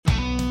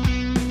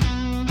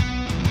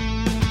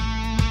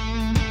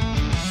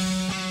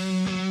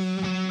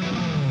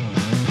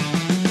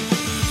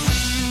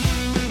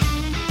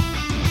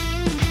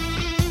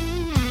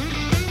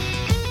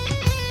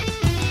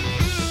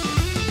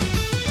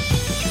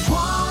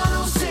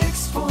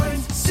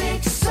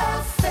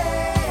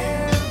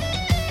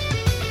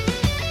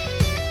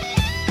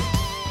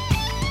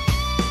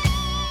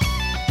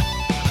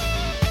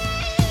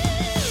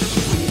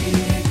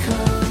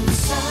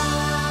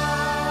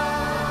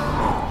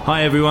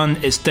Hi everyone,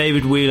 it's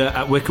David Wheeler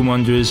at Wycombe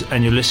Wanderers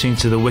and you're listening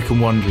to the Wycombe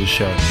Wanderers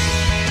Show.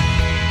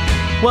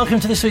 Welcome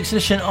to this week's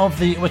edition of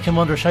the Wycombe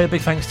Wanderers Show. Big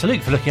thanks to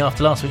Luke for looking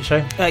after last week's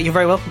show. You're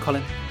very welcome,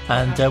 Colin.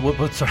 And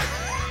sorry.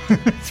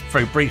 It's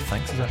very brief,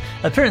 thanks.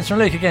 Appearance from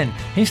Luke again.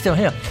 He's still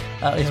here.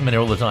 He hasn't been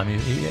here all the time.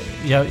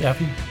 You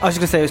happy? I was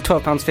going to say it was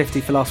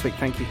 £12.50 for last week,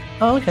 thank you.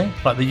 Oh, okay.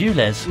 Like the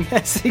ULEZ.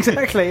 Yes,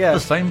 exactly, yeah. The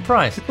same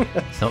price.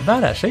 It's not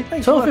bad, actually.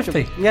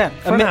 £12.50. Yeah.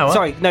 For an hour.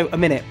 Sorry, no, a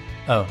minute.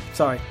 Oh.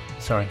 Sorry.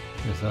 Can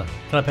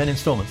I pay in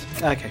instalments?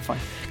 Okay, fine.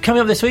 Coming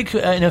up this week,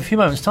 in a few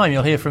moments' time,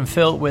 you'll hear from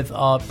Phil with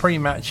our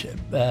pre-match...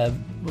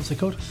 what's it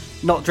called?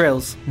 Not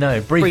drills. No,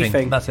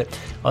 briefing. That's it.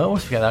 I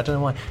always forget that. I don't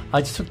know why.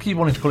 I just keep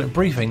wanting to call it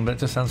briefing, but it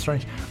just sounds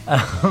strange.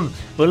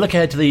 We'll look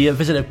ahead to the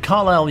visit of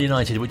Carlisle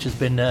United, which has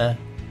been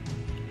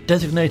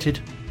designated...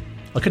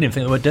 I couldn't even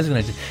think of the word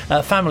designated.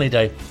 Family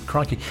Day.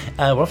 Crikey.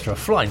 We're off to a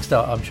flying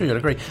start. I'm sure you'll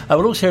agree.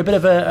 We'll also hear a bit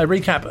of a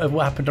recap of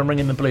what happened on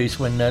Ringing the Blues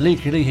when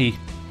Luke Leahy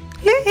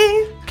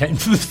came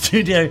to the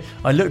studio.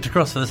 I looked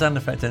across for the sound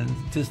effect and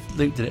just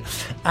Luke did it.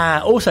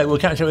 Also, we'll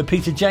catch up with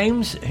Peter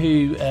James,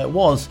 who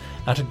was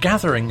at a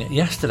gathering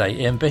yesterday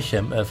in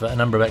Bisham of a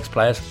number of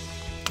ex-players.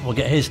 We'll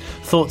get his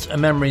thoughts and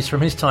memories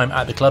from his time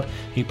at the club.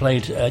 He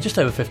played just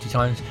over 50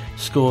 times,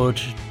 scored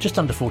just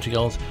under 40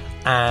 goals,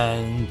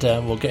 and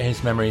we'll get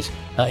his memories,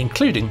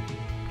 including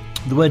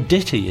the word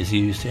ditty is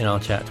used in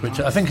our chat, which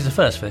I think is a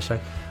first for this show.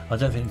 I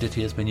don't think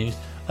ditty has been used.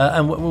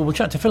 And we'll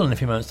chat to Phil in a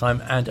few moments'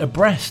 time, and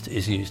abreast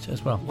is used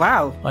as well.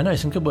 Wow. I know,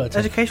 some good words.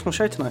 Educational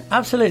show tonight.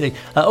 Absolutely.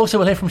 Also,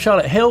 we'll hear from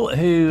Charlotte Hill,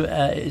 who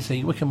is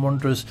the Wycombe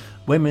Wanderers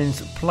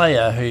women's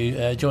player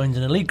who joins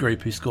an elite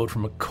group who scored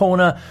from a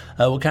corner.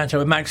 We'll catch up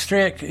with Max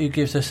Strick, who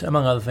gives us,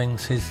 among other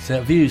things, his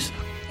views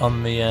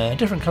on the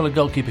different coloured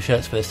goalkeeper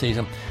shirts for this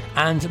season.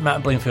 And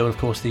Matt Bloomfield, of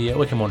course, the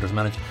Wycombe Wanderers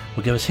manager,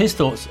 will give us his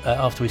thoughts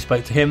after we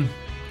spoke to him,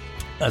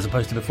 as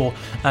opposed to before,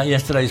 at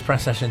yesterday's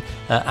press session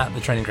at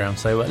the training ground.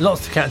 So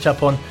lots to catch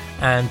up on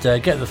and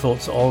get the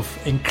thoughts of,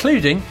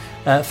 including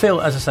Phil,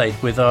 as I say,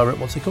 with our,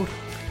 what's it called?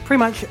 Pretty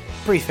much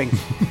briefing.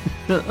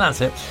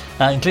 That's it.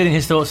 Including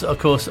his thoughts, of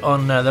course,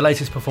 on the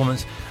latest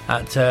performance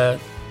at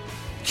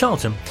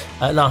Charlton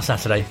last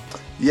Saturday.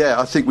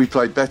 Yeah, I think we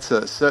played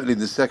better, certainly in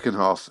the second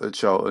half at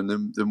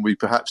Charlton, than we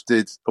perhaps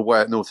did away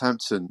at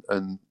Northampton,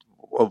 and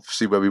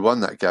obviously where we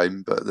won that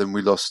game, but then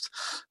we lost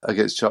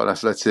against Charlton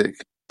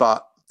Athletic.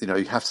 But you know,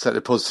 you have to take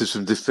the positives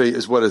from defeat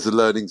as well as the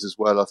learnings as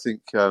well. I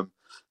think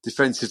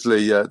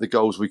defensively, the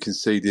goals we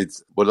conceded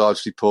were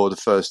largely poor, the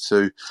first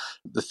two.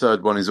 The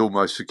third one is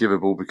almost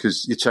forgivable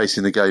because you're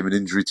chasing the game in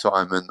injury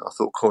time, and I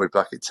thought Corey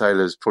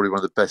Blackett-Taylor is probably one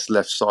of the best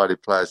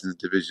left-sided players in the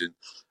division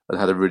and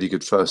had a really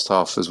good first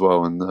half as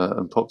well,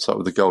 and popped up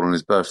with a goal on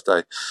his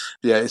birthday.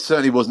 Yeah, it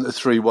certainly wasn't a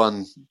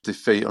 3-1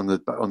 defeat on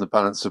the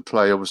balance of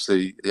play.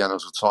 Obviously, the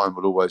annals of time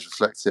will always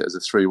reflect it as a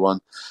 3-1.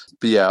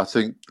 But yeah, I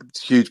think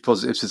huge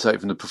positives to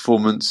take from the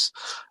performance.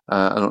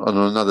 And on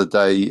another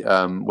day,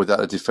 without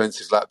the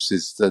defensive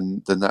lapses,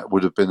 then that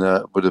would have been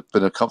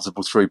a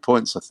comfortable 3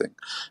 points, I think.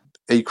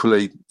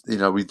 Equally, you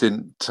know, we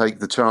didn't take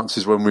the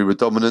chances when we were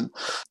dominant.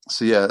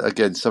 So yeah,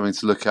 again, something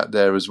to look at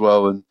there as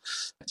well. And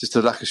just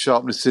a lack of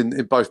sharpness in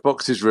both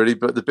boxes, really.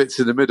 But the bits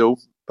in the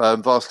middle,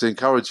 vastly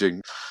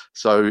encouraging.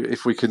 So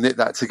if we can knit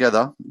that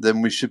together,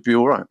 then we should be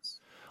all right.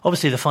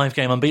 Obviously, the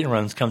 5-game unbeaten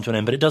run's come to an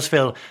end, but it does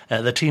feel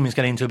the team is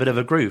getting into a bit of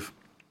a groove.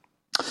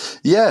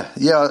 Yeah,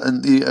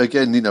 and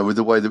again, you know, with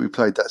the way that we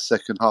played that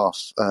second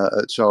half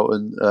at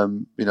Charlton,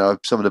 you know,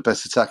 some of the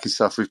best attacking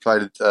stuff we've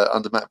played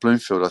under Matt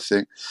Bloomfield, I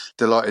think.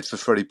 Delighted for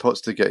Freddie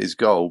Potts to get his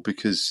goal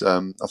because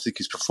I think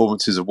his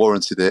performances have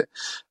warranted it.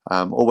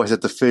 Always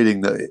had the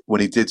feeling that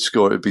when he did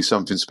score, it would be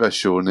something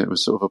special, and it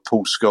was sort of a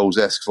Paul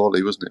Scholes-esque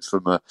volley, wasn't it,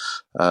 from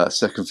a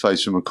second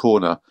phase from a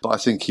corner. But I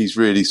think he's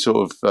really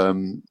sort of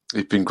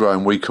he's been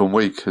growing week on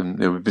week, and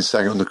you know, we've been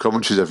saying it on the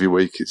commentaries every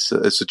week. It's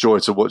a joy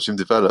to watch him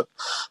develop.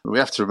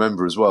 We have to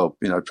remember as well,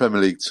 you know,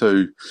 Premier League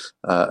 2,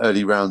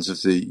 early rounds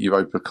of the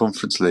Europa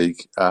Conference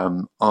League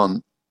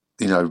aren't,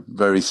 you know,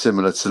 very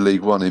similar to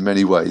League One in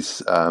many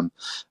ways.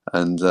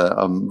 And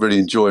I'm really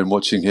enjoying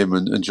watching him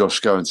and Josh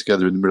going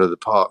together in the middle of the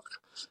park.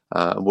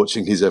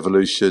 Watching his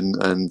evolution,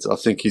 and I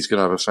think he's going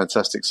to have a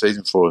fantastic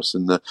season for us,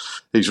 and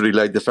he's really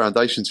laid the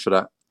foundations for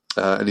that,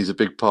 and he's a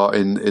big part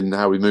in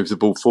how we move the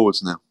ball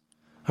forwards now.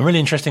 And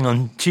really interesting,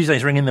 on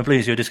Tuesday's Ring in the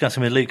Blues, you were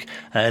discussing with Luke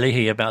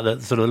Leahy about the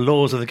sort of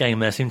laws of the game.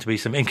 There seem to be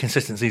some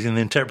inconsistencies in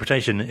the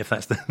interpretation, if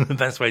that's the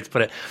best way to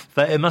put it.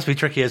 But it must be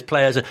tricky as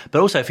players,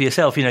 but also for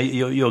yourself. You know,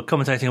 you're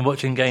commentating and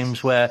watching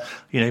games where,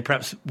 you know,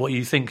 perhaps what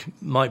you think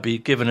might be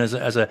given as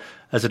a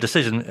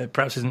decision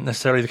perhaps isn't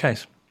necessarily the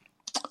case.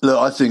 Look,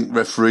 I think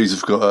referees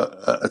have got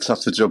a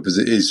tougher job as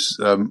it is,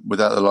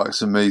 without the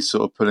likes of me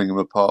sort of pulling them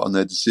apart on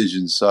their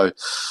decisions. So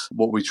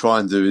what we try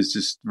and do is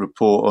just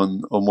report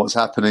on what's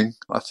happening.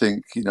 I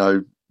think, you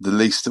know, the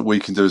least that we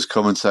can do as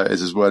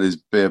commentators as well is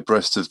be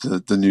abreast of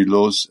the new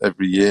laws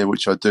every year,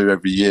 which I do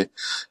every year.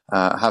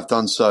 Have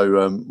done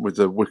so with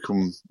the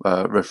Wycombe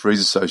Referees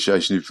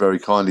Association, who very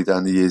kindly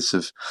down the years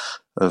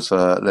have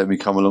let me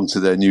come along to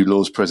their new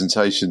laws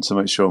presentation to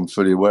make sure I'm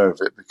fully aware of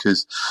it,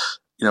 because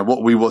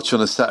what we watch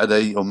on a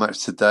Saturday or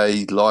Match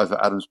Today live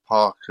at Adams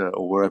Park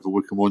or wherever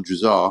Wycombe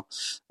Wanderers are,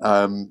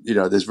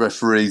 there's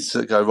referees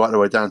that go right the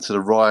way down to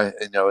the right,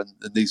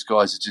 and these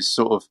guys are just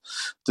sort of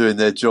doing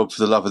their job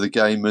for the love of the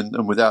game,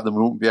 and without them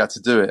we wouldn't be able to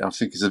do it. I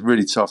think it's a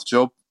really tough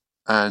job,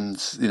 and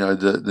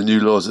the new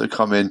laws that have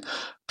come in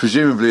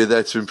presumably are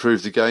there to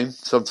improve the game.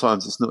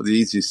 Sometimes it's not the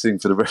easiest thing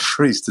for the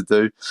referees to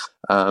do.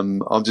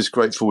 I'm just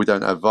grateful we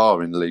don't have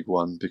VAR in League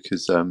One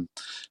because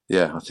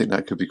I think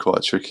that could be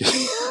quite tricky.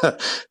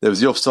 There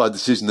was the offside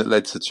decision that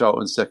led to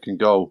Charlton's second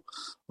goal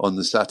on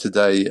the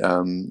Saturday,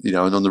 and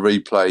on the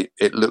replay,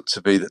 it looked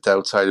to be that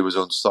Dale Taylor was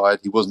onside.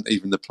 He wasn't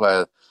even the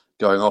player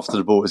going after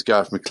the ball. It was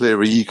Gareth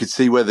McCleary. You could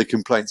see where the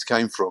complaints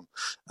came from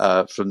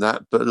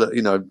that. But, look,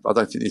 I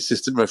don't think the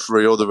assistant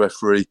referee or the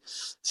referee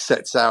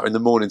sets out in the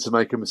morning to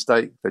make a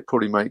mistake. They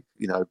probably make,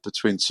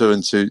 between 2,000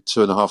 and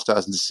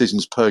 2,500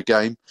 decisions per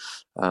game.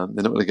 They're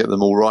not going to get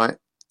them all right.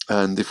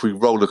 And if we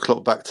roll the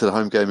clock back to the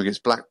home game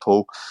against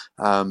Blackpool,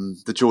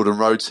 the Jordan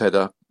Rhodes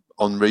header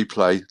on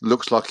replay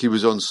looks like he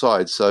was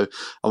onside. So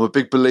I'm a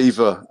big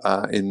believer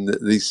in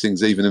these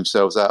things even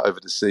themselves out over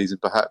the season.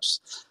 Perhaps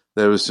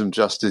there was some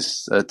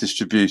justice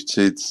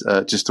distributed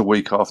just a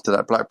week after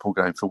that Blackpool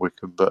game for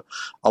Wycombe. But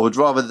I would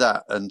rather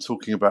that and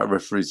talking about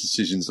referees'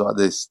 decisions like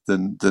this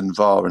than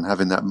VAR and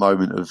having that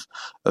moment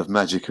of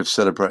magic of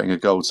celebrating a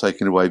goal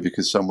taken away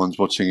because someone's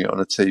watching it on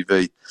a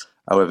TV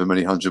however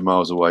many 100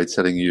 miles away,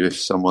 telling you if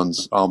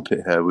someone's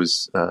armpit hair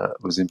was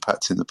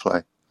impacting the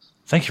play.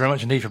 Thank you very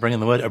much indeed for bringing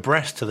the word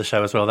abreast to the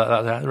show as well.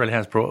 That really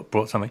has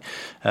brought something,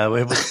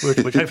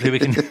 which hopefully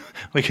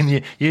we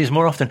can use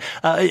more often.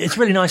 It's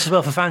really nice as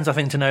well for fans, I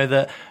think, to know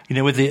that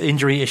with the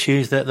injury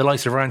issues, that the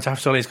likes of Ryan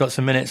Tafsoli's got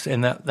some minutes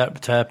in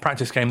that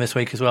practice game this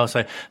week as well.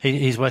 So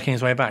he's working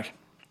his way back.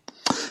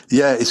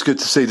 Yeah, it's good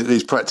to see that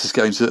these practice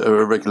games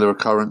are a regular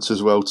occurrence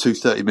as well. 2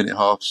 30-minute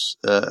halves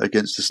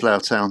against the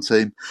Slough Town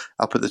team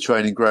up at the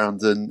training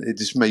ground, and it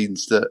just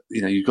means that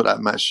you've got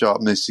that match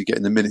sharpness. You're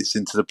getting the minutes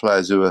into the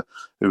players who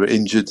are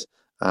injured,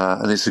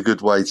 and it's a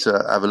good way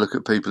to have a look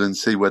at people and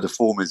see where the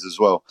form is as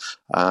well.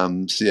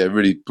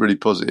 Really, really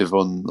positive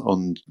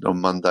on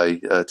Monday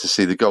to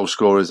see the goal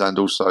scorers and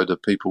also the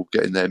people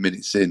getting their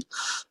minutes in.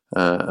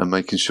 And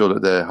making sure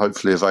that they're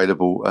hopefully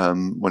available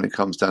when it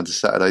comes down to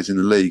Saturdays in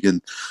the league.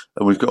 And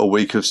we've got a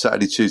week of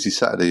Saturday, Tuesday,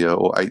 Saturday,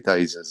 or 8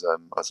 days, as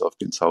I've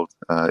been told.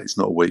 It's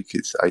not a week,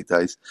 it's 8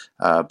 days.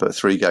 But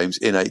 3 games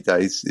in 8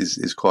 days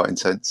is quite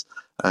intense.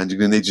 And you're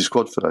going to need your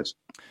squad for those.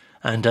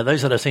 And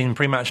those that have seen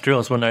pre-match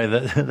drills will know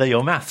that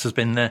your maths has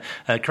been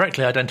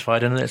correctly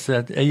identified, and it's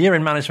a year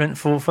in management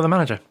for the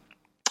manager.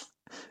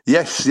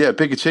 Yes,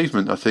 big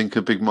achievement. I think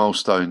a big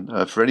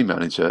milestone for any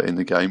manager in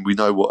the game. We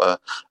know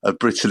what a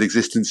brittle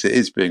existence it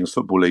is being a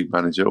Football League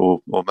manager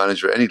or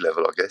manager at any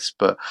level, I guess.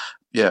 But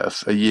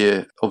a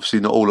year, obviously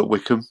not all at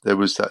Wycombe. There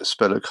was that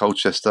spell at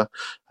Colchester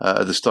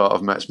at the start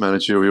of Matt's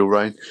managerial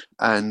reign.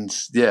 And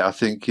I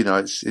think,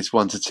 it's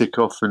one to tick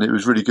off. And it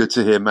was really good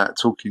to hear Matt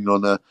talking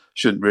on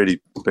shouldn't really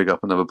big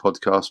up another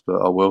podcast,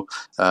 but I will.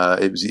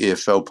 It was the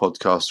EFL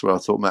podcast where I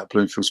thought Matt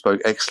Bloomfield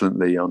spoke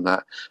excellently on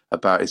that,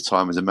 about his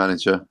time as a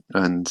manager.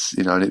 And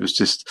it was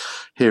just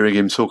hearing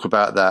him talk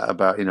about that,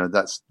 about,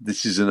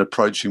 this is an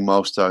approaching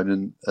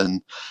milestone.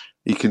 And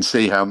you can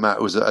see how Matt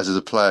was as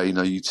a player.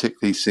 You tick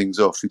these things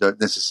off. You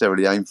don't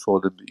necessarily aim for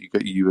them,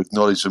 but you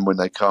acknowledge them when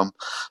they come,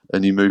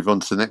 and you move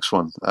on to the next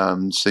one.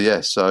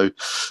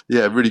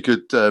 Really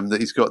good that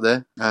he's got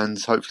there,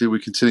 and hopefully we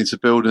continue to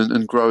build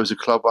and grow as a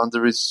club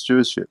under his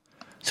stewardship.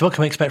 So, what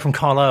can we expect from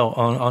Carlisle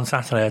on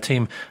Saturday? A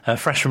team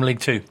fresh from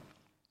League Two.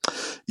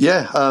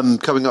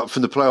 Coming up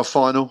from the playoff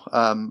final,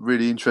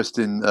 really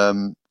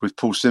interesting with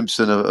Paul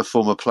Simpson, a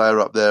former player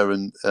up there,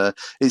 and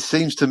it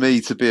seems to me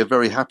to be a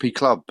very happy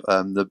club.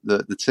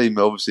 The team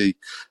obviously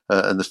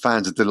and the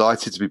fans are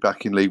delighted to be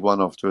back in League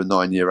One after a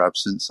 9-year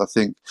absence. I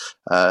think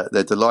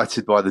they're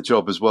delighted by the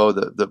job as well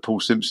that Paul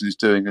Simpson is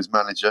doing as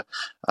manager.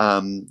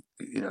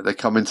 They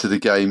come into the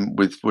game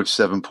with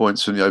 7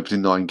 points from the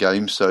opening 9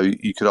 games, so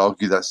you could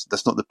argue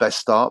that's not the best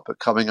start, but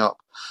coming up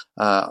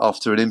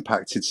after an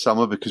impacted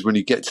summer, because when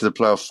you get to the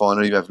playoff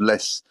final, you have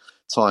less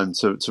time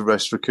to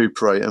rest,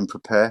 recuperate, and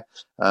prepare.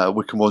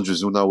 Wycombe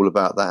Wanderers will know all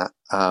about that.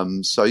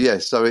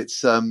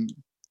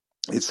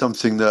 It's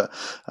something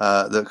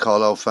that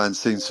Carlisle fans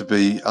seem to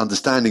be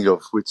understanding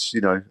of, which,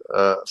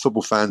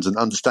 football fans and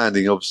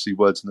understanding, obviously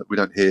words that we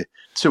don't hear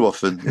too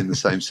often in the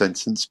same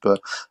sentence,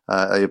 but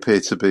they appear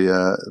to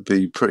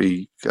be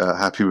pretty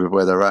happy with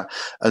where they're at.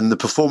 And the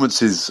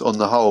performances on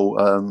the whole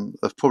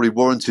have probably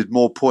warranted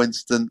more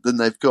points than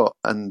they've got.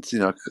 And,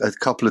 a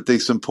couple of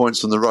decent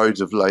points on the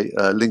road of late.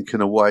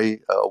 Lincoln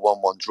away, a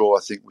 1-1 draw,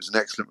 I think, was an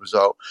excellent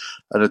result.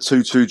 And a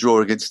 2-2 draw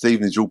against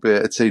Stevenage,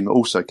 albeit a team that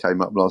also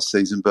came up last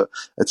season, but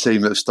a team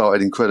team that have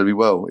started incredibly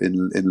well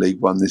in League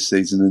One this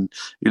season, and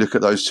you look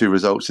at those two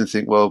results and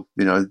think, well,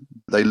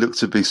 they look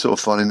to be sort of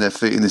finding their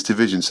feet in this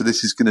division. So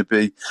this is going to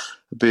be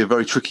a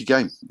very tricky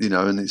game,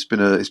 and it's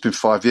been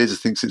 5 years, I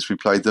think, since we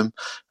played them.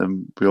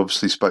 And we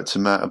obviously spoke to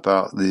Matt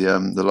about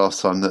the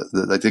last time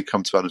that they did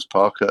come to Adams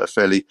Park, a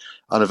fairly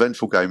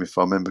uneventful game, if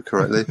I remember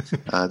correctly.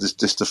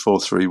 just a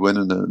 4-3 win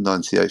and a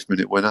 98th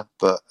minute winner.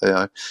 But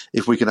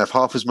if we can have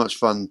half as much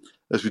fun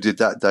as we did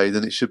that day,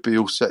 then it should be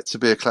all set to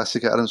be a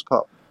classic at Adams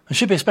Park. It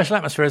should be a special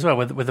atmosphere as well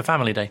with the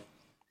family day.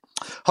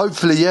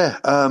 Hopefully, yeah.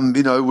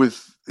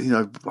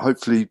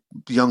 Hopefully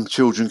young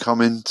children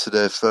come into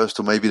their first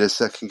or maybe their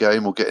second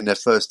game or getting their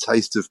first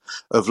taste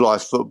of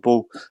live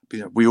football.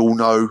 We all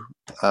know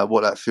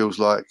what that feels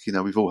like.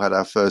 We've all had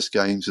our first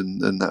games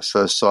and that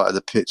first sight of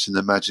the pitch and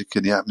the magic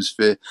and the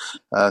atmosphere.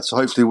 So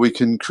hopefully we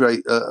can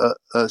create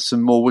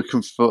some more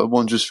Wycombe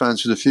Wanderers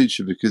fans for the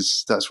future,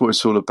 because that's what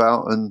it's all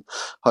about. And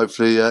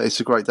hopefully it's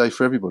a great day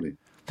for everybody.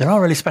 There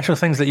are really special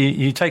things that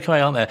you take away,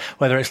 aren't there?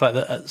 Whether it's like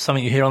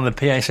something you hear on the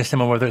PA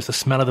system, or whether it's the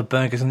smell of the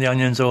burgers and the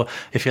onions, or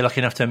if you're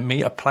lucky enough to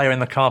meet a player in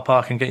the car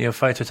park and get your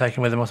photo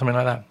taken with them or something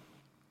like that.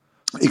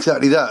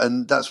 Exactly that,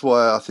 and that's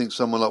why I think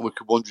someone like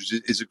Wycombe Wanderers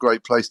is a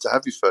great place to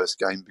have your first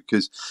game,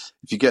 because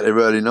if you get there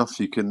early enough,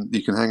 you can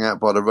hang out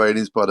by the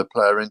railings, by the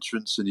player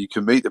entrance, and you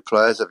can meet the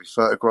players, have your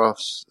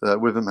photographs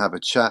with them, have a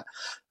chat,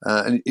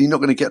 and you're not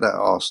going to get that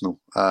at Arsenal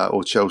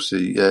or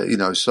Chelsea,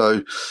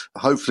 So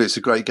hopefully it's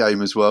a great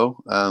game as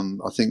well.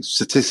 I think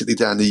statistically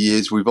down the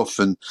years we've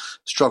often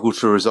struggled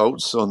for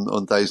results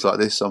on days like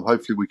this. So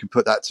hopefully we can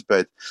put that to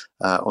bed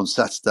on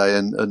Saturday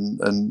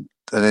and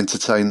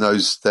entertain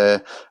those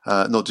there,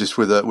 not just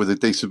with a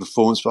decent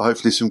performance, but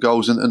hopefully some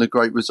goals and a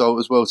great result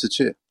as well to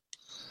cheer.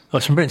 Well,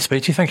 it's been brilliant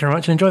speech. Thank you very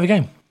much, and enjoy the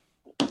game.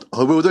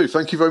 I will do.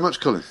 Thank you very much,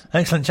 Colin.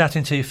 Excellent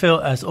chatting to you,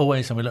 Phil, as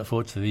always, and we look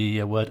forward to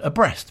the word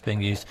abreast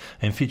being used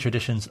in future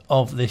editions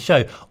of this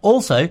show.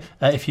 Also,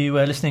 if you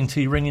were listening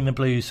to Ringing the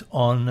Blues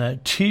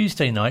on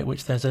Tuesday night,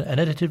 which there's an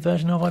edited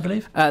version of, I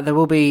believe. There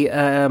will be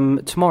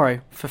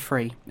tomorrow for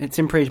free. It's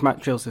improved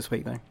Mac Drills this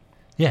week, though.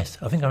 Yes,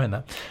 I think I'm in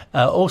that.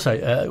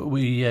 Also,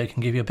 we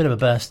can give you a bit of a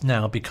burst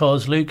now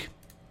because Luke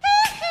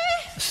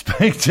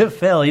spoke to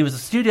Phil. He was a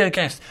studio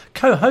guest,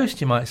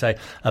 co-host, you might say,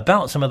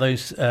 about some of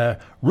those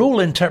rule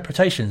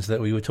interpretations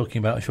that we were talking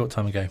about a short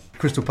time ago.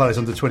 Crystal Palace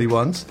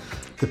under-21s,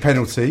 the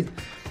penalty.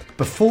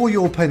 Before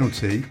your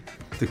penalty,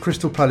 the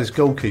Crystal Palace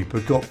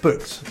goalkeeper got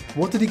booked.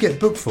 What did he get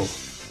booked for?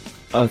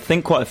 I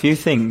think quite a few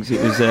things.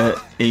 It was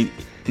he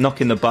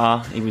knocking the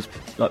bar. He was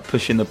like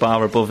pushing the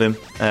bar above him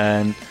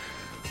and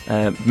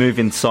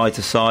moving side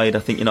to side. I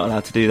think you're not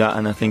allowed to do that,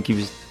 and I think he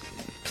was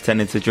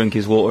pretending to drink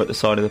his water at the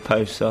side of the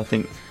post, so I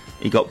think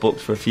he got booked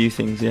for a few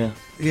things. Yeah,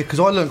 because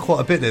I learned quite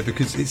a bit there,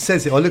 because it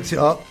says it. I looked it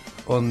up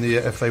on the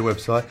FA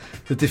website.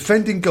 The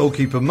defending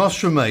goalkeeper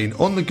must remain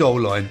on the goal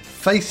line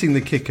facing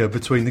the kicker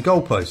between the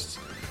goalposts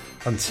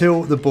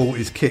until the ball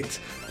is kicked.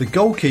 The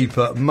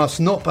goalkeeper must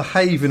not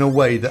behave in a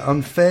way that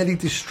unfairly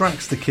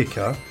distracts the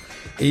kicker,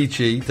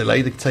 e.g.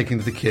 delay the taking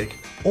of the kick,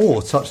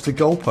 or touch the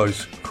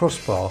goalpost,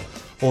 crossbar,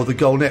 or the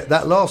goal net.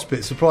 That last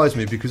bit surprised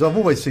me, because I've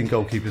always seen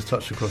goalkeepers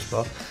touch the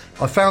crossbar.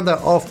 I found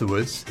out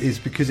afterwards is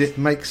because it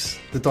makes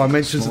the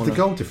dimensions smaller of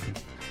the goal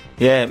different.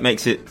 Yeah, it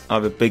makes it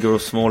either bigger or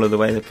smaller the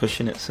way they're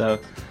pushing it. So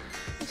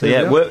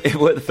yeah, it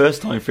worked the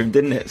first time for him,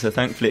 didn't it? So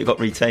thankfully it got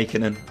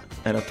retaken, and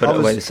I put it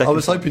away the second time. I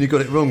was hoping you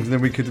got it wrong, and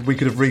then we could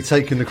have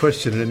retaken the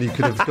question, and then you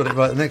could have got it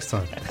right the next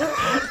time.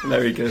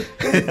 Very good.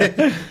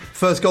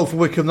 First goal for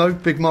Wycombe, though,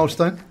 big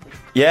milestone.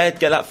 Yeah,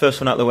 get that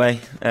first one out of the way.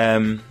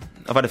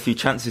 I've had a few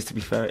chances, to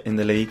be fair, in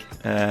the league.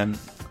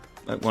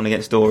 One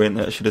against Dorian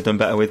that I should have done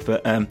better with,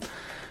 but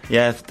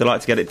yeah,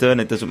 delighted to get it done.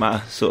 It doesn't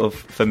matter sort of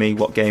for me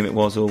what game it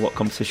was or what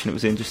competition it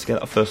was in. Just to get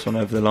that first one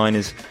over the line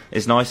is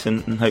nice,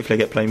 and hopefully I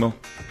get playing more.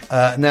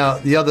 Now,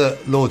 the other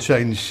law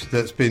change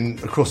that's been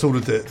across all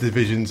of the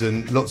divisions,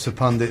 and lots of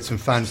pundits and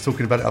fans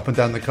talking about it up and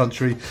down the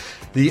country,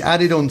 the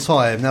added on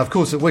time. Now, of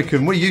course, at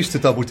Wycombe, we're used to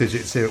double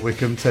digits here at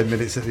Wycombe, 10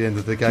 minutes at the end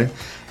of the game,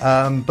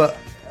 but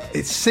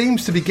it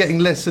seems to be getting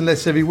less and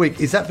less every week.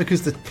 Is that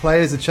because the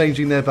players are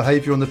changing their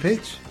behaviour on the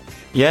pitch?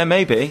 Yeah,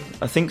 maybe.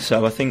 I think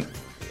so. I think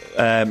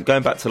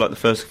going back to like the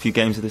first few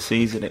games of the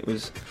season, it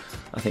was,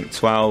 I think,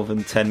 12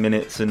 and 10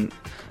 minutes, and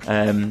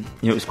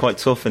it was quite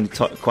tough and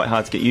quite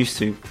hard to get used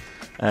to.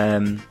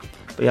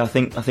 But yeah, I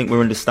think we're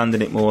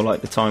understanding it more,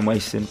 like the time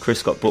wasting.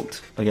 Chris got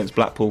booked against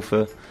Blackpool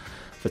for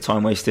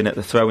time wasting at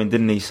the throw-in,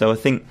 didn't he? So I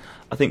think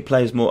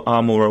players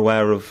are more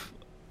aware of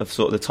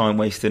sort of the time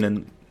wasting,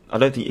 and I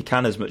don't think you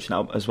can as much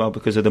now as well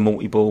because of the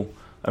multi-ball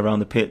around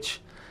the pitch.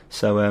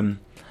 So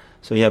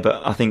yeah,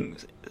 but I think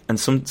in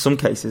some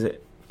cases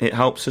it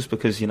helps us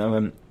because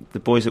the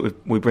boys that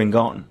we bring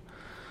on,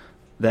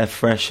 they're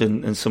fresh,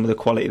 and some of the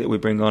quality that we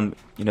bring on,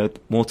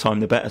 more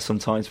time the better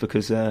sometimes,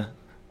 because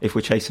if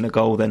we're chasing a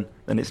goal, then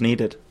it's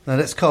needed. Now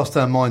let's cast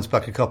our minds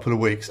back a couple of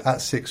weeks at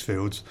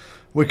Sixfields.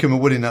 Wycombe are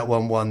winning that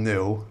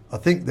 1-0. I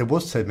think there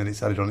was 10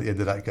 minutes added on at the end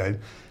of that game.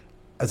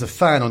 As a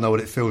fan, I know what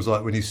it feels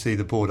like when you see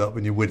the board up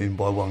when you're winning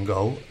by one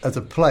goal. As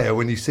a player,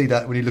 when you see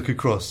that, when you look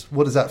across,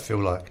 what does that feel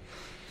like?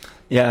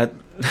 Yeah,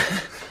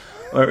 I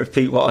won't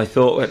repeat what I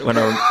thought when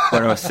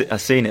I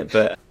seen it,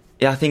 but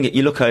yeah, I think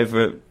you look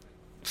over it,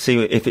 see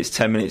if it's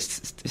 10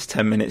 minutes, it's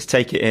 10 minutes,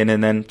 take it in,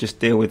 and then just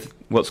deal with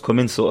what's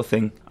coming, sort of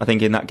thing. I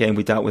think in that game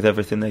we dealt with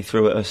everything they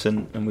threw at us,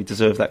 and we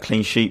deserved that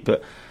clean sheet.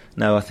 But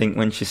no, I think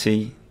once you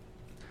see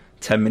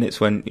 10 minutes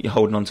when you're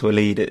holding on to a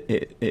lead,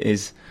 it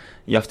is,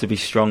 you have to be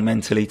strong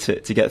mentally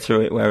to get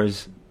through it.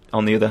 Whereas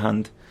on the other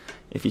hand,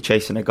 if you're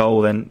chasing a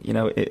goal, then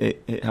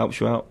it helps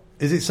you out.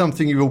 Is it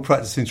something you all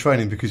practice in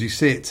training? Because you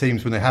see it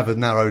teams when they have a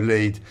narrow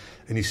lead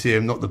and you see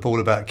them knock the ball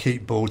about,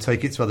 keep ball,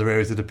 take it to other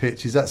areas of the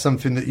pitch. Is that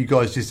something that you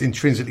guys just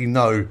intrinsically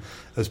know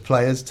as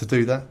players to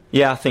do that?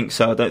 Yeah, I think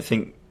so. I don't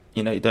think,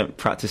 you don't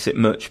practice it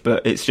much,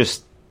 but it's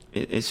just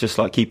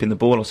like keeping the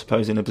ball, I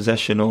suppose, in a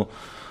possession or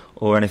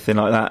anything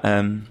like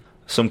that.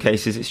 Some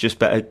cases it's just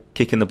better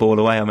kicking the ball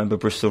away. I remember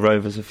Bristol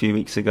Rovers a few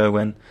weeks ago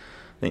when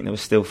I think there was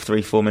still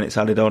 3-4 minutes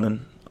added on,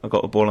 and I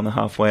got the ball on the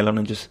halfway line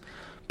and just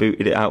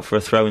booted it out for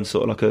a throw in,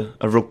 sort of like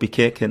a rugby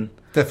kick. And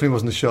definitely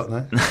wasn't a shot,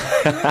 no.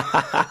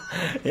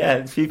 Yeah,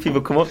 a few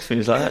people come up to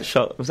me and was like,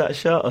 was that a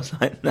shot? I was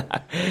like, no.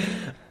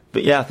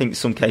 But yeah, I think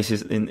some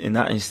cases in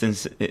that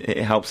instance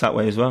it helps that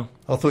way as well.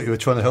 I thought you were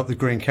trying to help the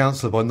Green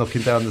Council by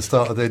knocking down the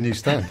start of their new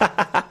stand.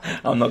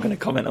 I'm not going to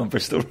comment on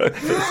Bristol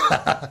Rovers.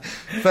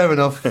 Fair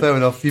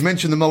enough. You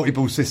mentioned the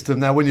multi-ball system.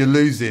 Now, when you're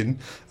losing,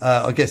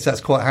 I guess that's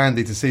quite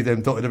handy to see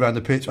them dotted around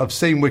the pitch. I've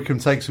seen Wycombe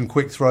take some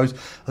quick throws.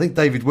 I think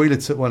David Wheeler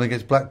took one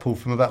against Blackpool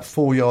from about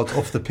 4 yards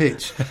off the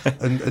pitch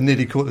and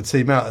nearly caught the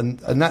team out.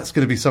 And that's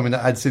going to be something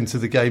that adds into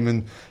the game,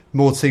 and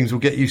more teams will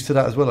get used to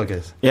that as well, I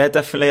guess. Yeah,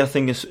 definitely. I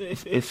think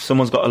if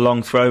someone's got a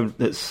long throw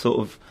that's sort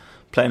of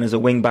playing as a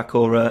wing-back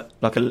or a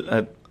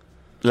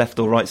left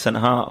or right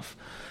centre-half,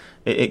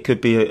 it could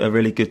be a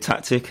really good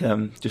tactic,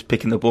 just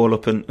picking the ball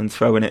up and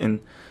throwing it in.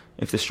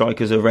 If the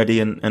strikers are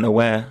ready and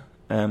aware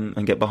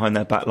and get behind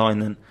their back line,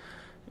 then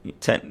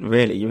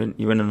really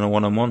you're in on a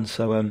one-on-one.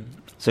 So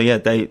yeah,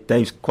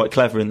 Dave's quite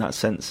clever in that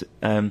sense,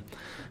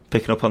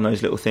 picking up on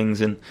those little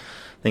things. And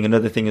I think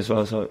another thing as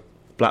well is like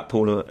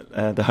Blackpool,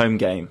 the home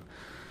game,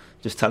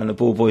 just telling the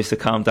ball boys to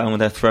calm down when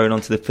they're thrown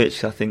onto the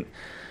pitch. I think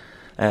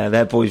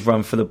their boys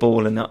run for the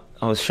ball, and I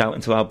was shouting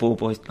to our ball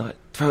boys, like,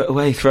 throw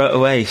it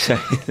away. So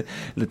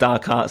the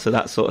dark arts of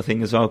that sort of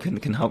thing as well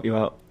can help you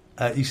out.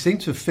 You seem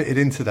to have fitted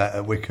into that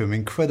at Wycombe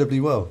incredibly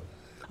well.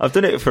 I've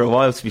done it for a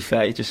while, to be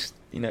fair. You're just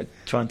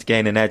trying to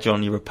gain an edge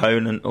on your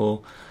opponent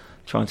or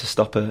trying to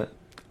stop an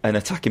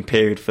attacking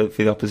period for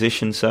the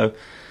opposition. So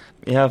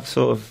yeah, I've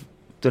sort of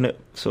done it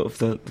sort of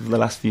the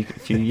last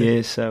few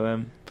years.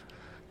 So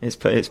it's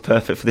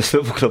perfect for this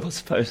football club, I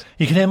suppose.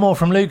 You can hear more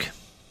from Luke.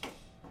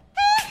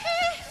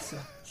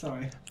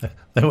 Sorry.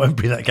 There won't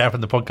be that gap in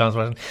the podcast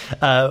version.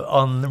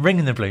 On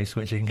Ringing the Blues,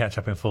 which you can catch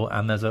up in full,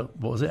 and there's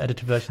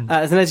edited version?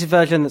 There's an edited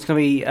version that's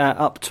going to be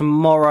up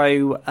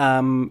tomorrow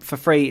for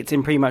free. It's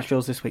in pre-match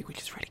deals this week, which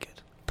is really good.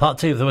 Part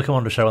 2 of the Wycombe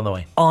Wanderers show on the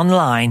way.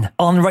 Online,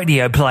 on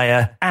Radio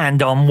Player,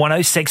 and on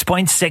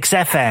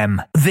 106.6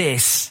 FM.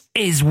 This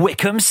is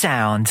Wycombe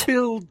Sound.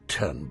 Bill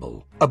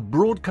Turnbull, a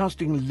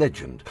broadcasting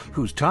legend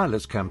whose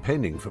tireless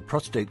campaigning for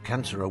prostate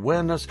cancer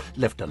awareness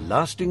left a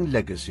lasting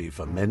legacy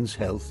for men's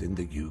health in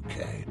the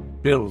UK.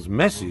 Bill's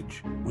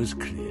message was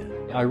clear.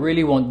 I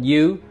really want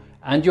you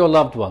and your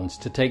loved ones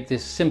to take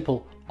this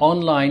simple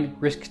online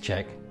risk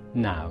check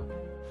now.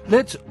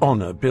 Let's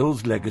honour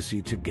Bill's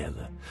legacy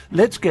together.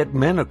 Let's get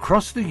men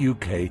across the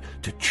UK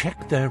to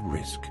check their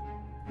risk.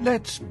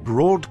 Let's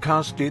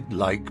broadcast it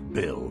like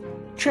Bill.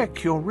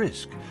 Check your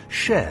risk.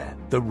 Share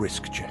the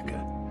risk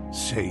checker.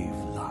 Save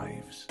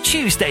lives.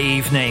 Tuesday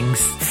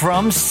evenings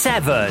from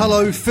 7.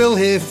 Hello, Phil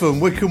here from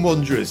Wycombe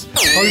Wanderers,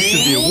 host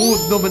of the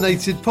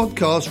award-nominated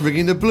podcast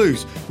Ringing the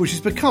Blues, which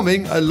is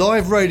becoming a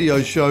live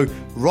radio show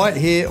right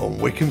here on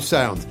Wycombe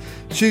Sound.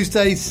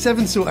 Tuesdays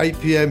 7 till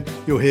 8 p.m,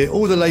 you'll hear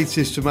all the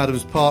latest from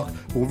Adams Park.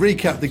 We'll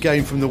recap the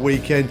game from the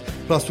weekend,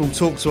 plus we'll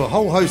talk to a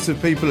whole host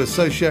of people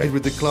associated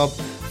with the club,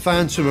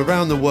 fans from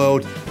around the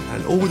world,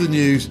 and all the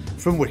news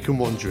from Wycombe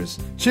Wanderers.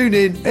 Tune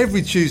in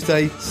every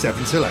Tuesday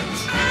 7 till 8.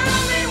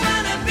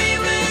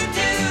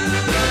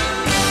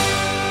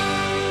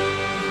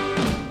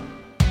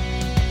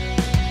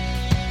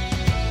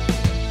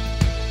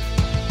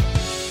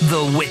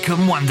 The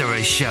Wycombe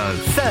Wanderers Show,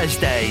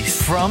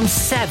 Thursdays from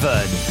 7.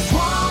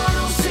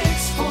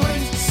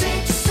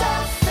 106.6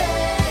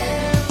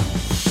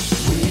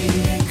 FM,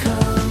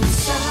 Wycombe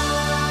Sound.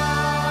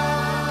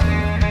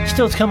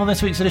 Still to come on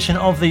this week's edition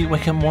of the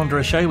Wycombe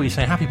Wanderers Show, we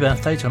say happy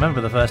birthday to a member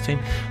of the first team.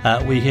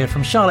 We hear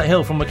from Charlotte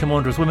Hill from Wycombe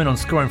Wanderers Women on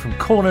scoring from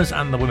corners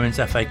and the Women's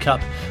FA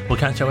Cup. We'll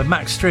catch up with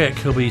Max Striek,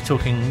 who'll be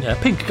talking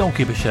pink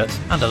goalkeeper shirts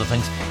and other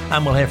things.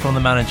 And we'll hear from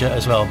the manager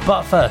as well.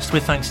 But first,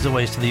 with thanks as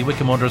always to the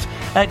Wycombe Wanderers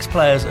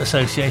Ex-Players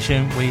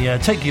Association, we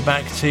take you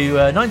back to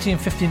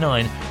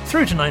 1959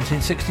 through to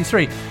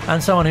 1963.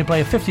 And someone who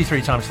played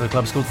 53 times for the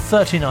club, scored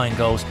 39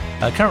 goals,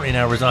 currently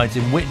now resides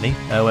in Witney,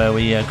 where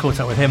we caught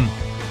up with him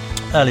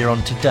earlier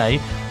on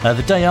today.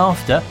 The day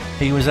after,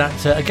 he was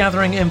at a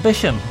gathering in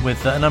Bisham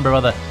with a number of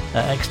other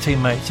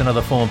ex-teammates and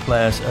other former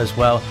players as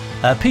well.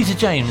 Peter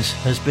James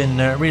has been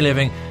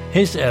reliving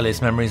his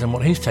earliest memories and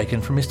what he's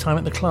taken from his time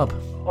at the club.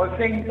 I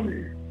think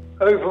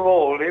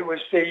overall it was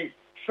the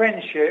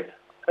friendship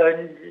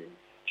and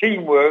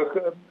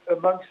teamwork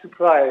amongst the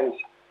players.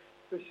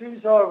 As soon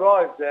as I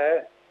arrived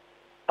there,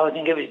 I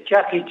think it was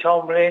Jackie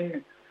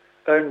Tomlin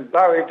and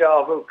Barry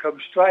Darville come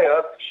straight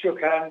up,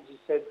 shook hands and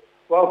said,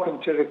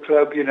 "Welcome to the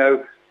club, you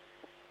know,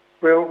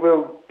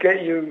 we'll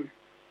get you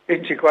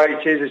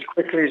integrated as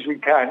quickly as we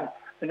can."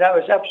 And that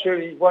was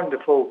absolutely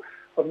wonderful.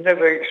 I've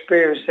never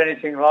experienced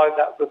anything like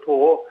that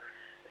before.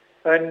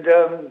 And,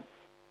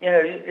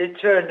 it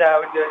turned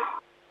out that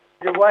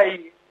the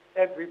way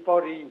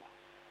everybody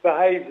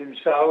behaved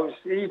themselves,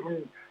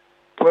 even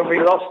when we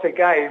lost a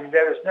game,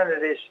 there was none of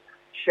this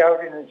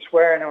shouting and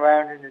swearing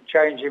around in the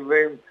changing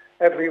room.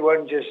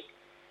 Everyone just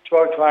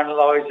tried to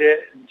analyse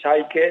it and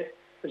take it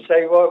and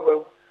say, right,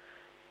 we'll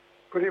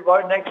put it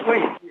right next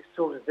week, this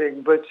sort of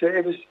thing. But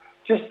it was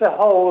just the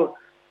whole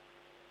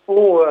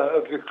aura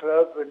of the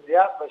club, and the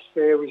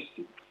atmosphere was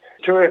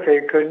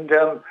terrific. And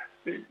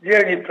the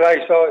only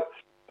place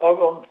I'm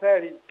a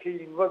fairly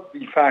keen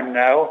rugby fan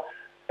now,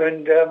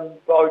 and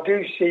but I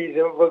do see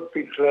that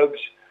rugby clubs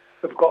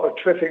have got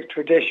a terrific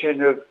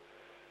tradition of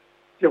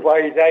the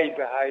way they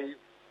behave,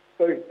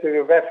 both to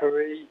the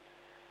referee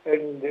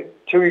and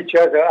to each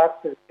other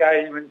after the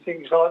game and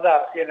things like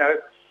that, you know.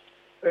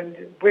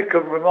 And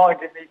Wycombe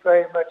reminded me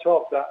very much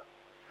of that.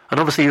 And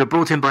obviously you were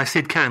brought in by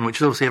Sid Can, which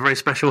is obviously a very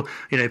special,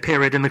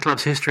 period in the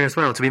club's history as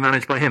well, to be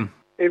managed by him.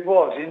 It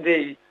was,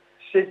 indeed.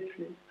 Sid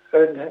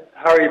and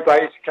Harry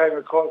Bates came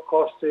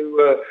across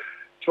to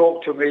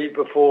talk to me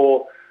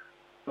before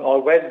I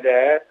went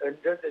there. And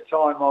at the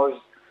time I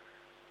was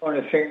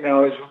trying to think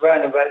now, I was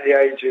around about the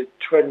age of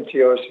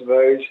 20, I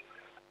suppose.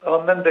 I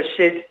remember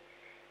Sid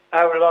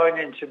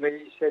outlining to me,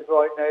 he said,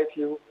 right, now if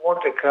you want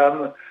to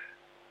come,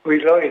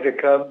 we'd like you to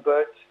come,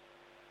 but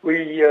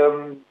we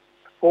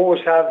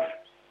always have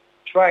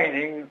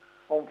training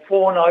on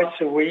 4 nights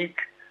a week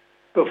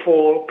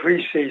before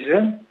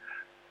pre-season,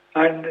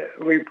 and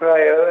we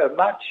play a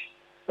match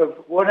of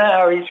 1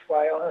 hour each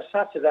way on a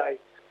Saturday,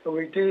 and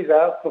we do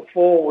that for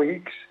 4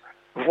 weeks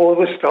before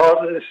the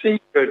start of the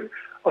season.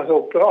 I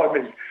thought,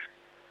 blimey.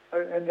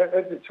 And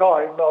at the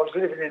time, I was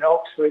living in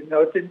Oxford, and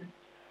I didn't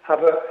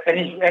have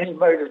any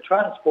mode of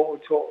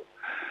transport at all.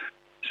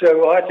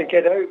 So I had to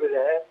get over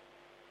there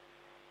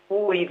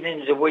 4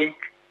 evenings a week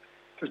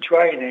for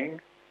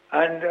training,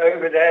 and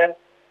over there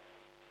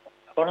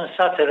on a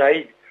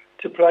Saturday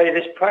to play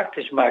this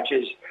practice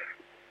matches.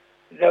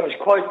 That was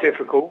quite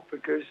difficult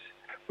because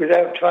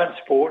without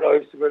transport I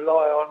used to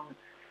rely on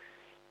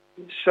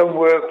some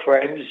work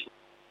friends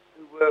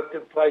who worked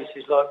in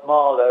places like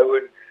Marlow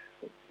and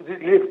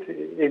lived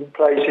in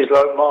places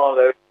like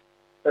Marlow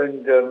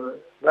and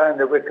around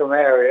the Wycombe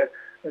area,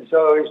 and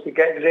so I used to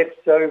get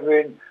lifts over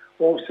in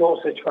all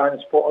sorts of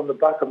transport on the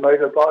back of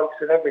motorbikes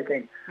and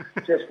everything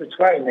just for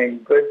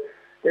training, but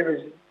it was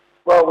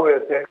well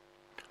worth it.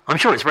 I'm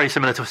sure it's very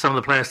similar to some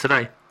of the players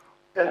today.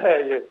 Yeah,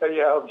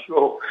 I'm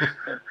sure.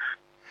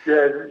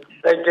 Yeah,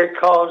 they get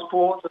cars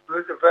bought at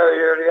a very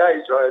early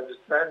age, I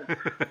understand,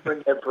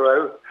 when they're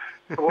pro,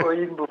 or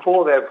even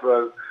before they're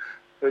pro.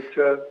 But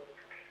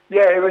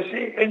it was,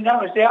 and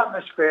that was the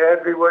atmosphere.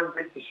 Everyone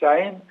did the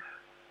same,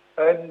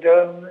 and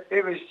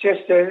it was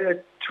just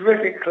a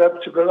terrific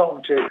club to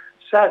belong to.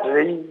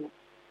 Sadly,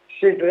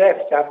 Sid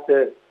left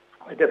after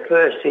the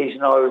first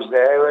season I was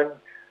there, and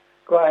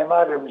Graham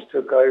Adams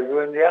took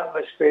over, and the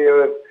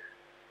atmosphere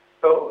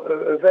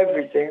of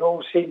everything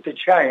all seemed to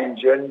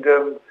change. And,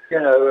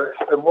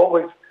 and what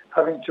with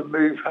having to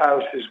move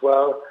house as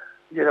well,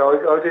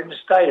 I didn't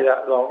stay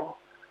that long.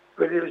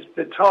 But it was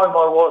the time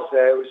I was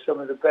there was some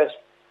of the best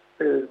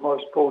periods of my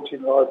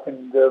sporting life.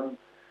 And,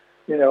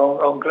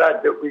 I'm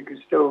glad that we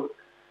could still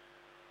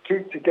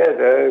keep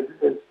together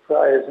as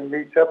players and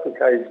meet up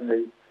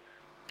occasionally.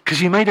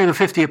 Because you made over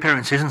 50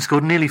 appearances and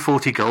scored nearly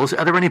 40 goals.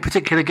 Are there any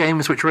particular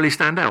games which really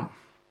stand out?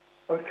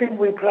 I think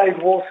we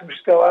played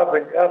Walthamstow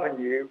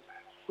Avenue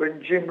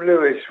when Jim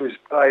Lewis was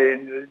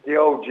playing, the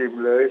old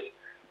Jim Lewis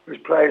was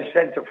playing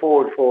centre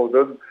forward for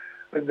them.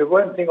 And the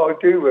one thing I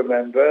do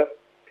remember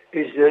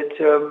is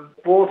that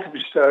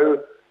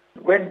Walthamstow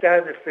went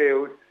down the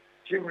field,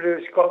 Jim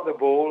Lewis got the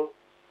ball,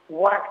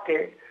 whacked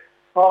it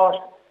past,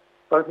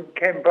 I think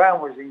Ken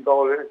Brown was in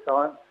goal at the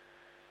time,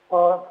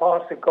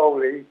 past the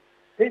goalie,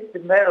 hit the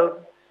metal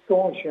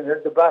stanchion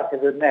at the back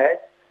of the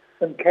net,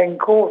 and Ken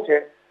caught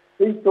it.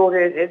 He thought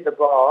it had hit the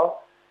bar,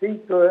 he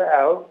threw it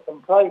out,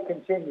 and play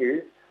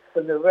continued,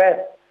 and the ref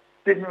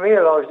didn't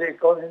realise it had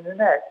gone in the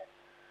net.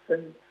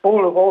 And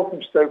all of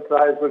Walthamstow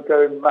players were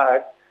going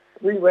mad.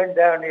 We went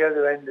down the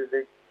other end of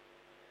the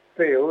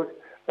field,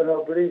 and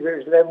I believe it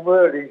was Len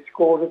Worley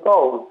scored a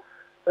goal.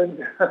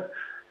 And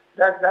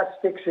that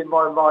sticks in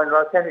my mind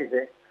like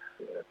anything.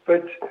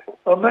 But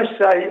I must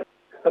say,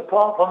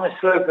 apart from the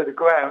slope of the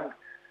ground,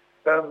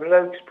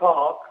 Lokes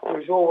Park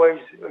was always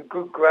a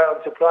good ground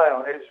to play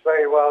on. It was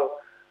very well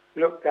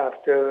looked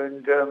after,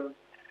 and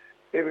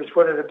it was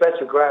one of the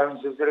better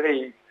grounds of the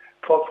league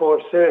for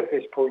a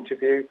surface point of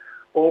view,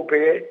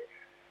 albeit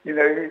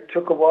it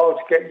took a while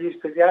to get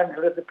used to the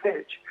angle of the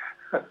pitch.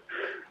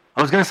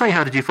 I was going to say,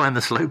 how did you find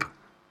the slope?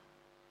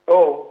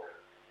 Oh,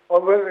 I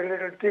wrote a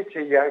little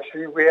ditty,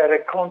 actually. We had a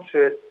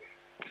concert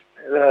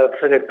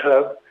for the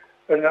club,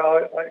 and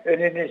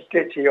in this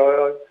ditty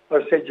I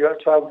said you have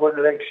to have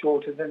one leg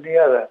shorter than the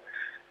other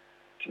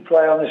to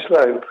play on the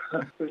slope.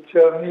 But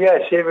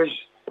yes,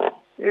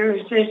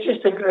 it's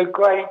just a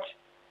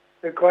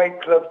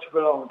great club to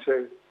belong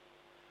to.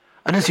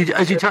 And as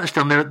you touched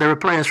on, there are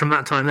players from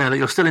that time there that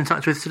you're still in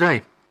touch with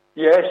today.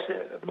 Yes,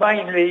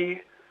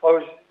 mainly I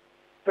was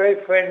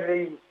very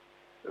friendly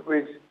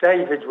with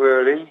David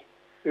Worley,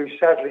 who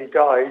sadly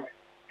died.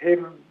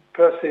 Him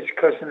plus his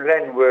cousin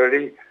Len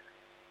Worley.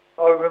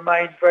 I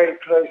remained very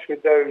close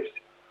with those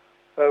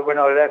when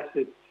I left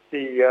the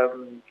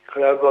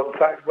club. I, in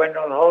fact, went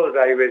on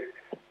holiday with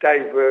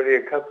Dave Worley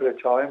a couple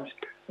of times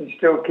and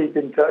still keep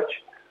in touch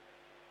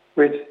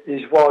with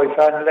his wife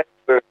and Len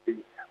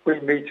Worley. We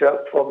meet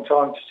up from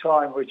time to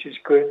time, which is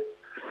good.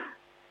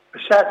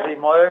 Sadly,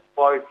 my own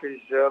wife has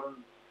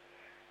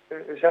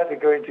had to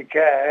go into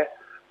care,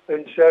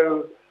 and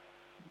so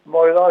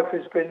my life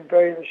has been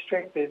very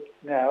restricted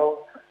now,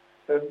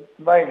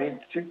 mainly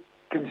to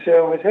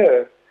concern with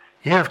her.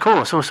 Yeah, of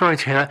course. Oh, sorry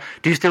to hear that.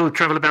 Do you still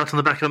travel about on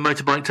the back of a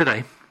motorbike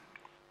today?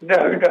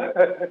 No.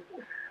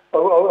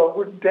 I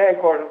wouldn't dare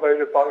go on a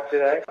motorbike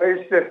today. I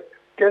used to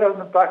get on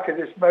the back of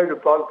this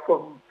motorbike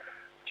from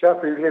a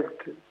chap who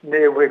lived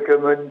near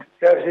Wycombe, and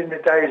that was in the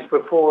days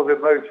before the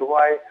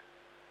motorway,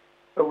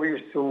 and we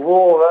used to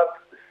roar up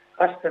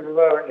Aston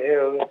Rowan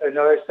Hill, and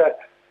I used to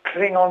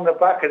cling on the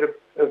back of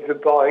the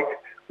bike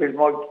with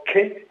my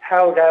kit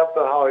held out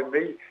behind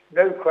me,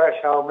 no crash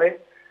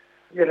helmet,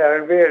 and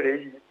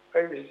really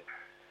it was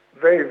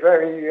very,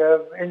 very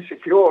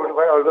insecure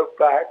when I look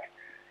back.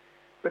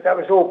 But that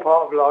was all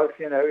part of life,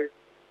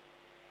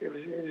 It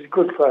was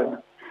good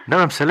fun. No,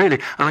 absolutely.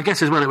 And I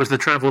guess as well it was the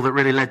travel that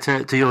really led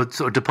to your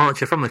sort of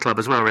departure from the club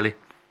as well, really.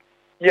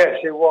 Yes,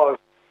 it was.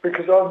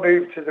 Because I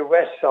moved to the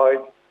west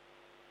side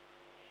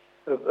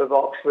of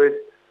Oxford,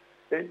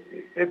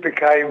 it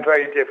became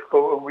very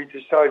difficult, and we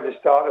decided to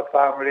start a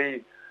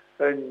family,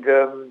 and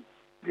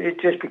it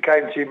just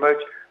became too much.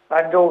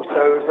 And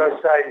also, as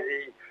I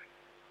say,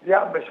 the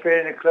atmosphere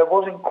in the club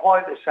wasn't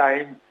quite the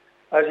same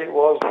as it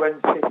was when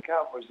Sid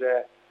Camp was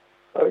there.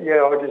 I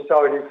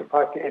decided to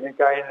pack it in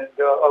again, and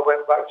I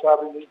went back to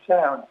Abingdon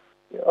Town.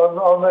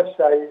 I must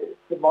say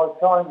that my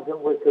times at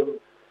Wycombe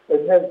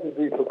are never to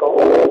be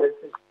forgotten.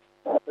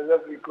 It's a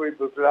lovely group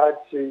of lads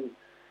who,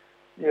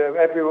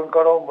 everyone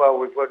got on well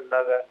with one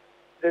another.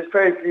 There's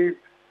very few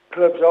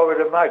clubs, I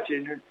would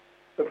imagine,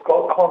 have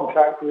got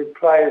contact with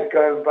players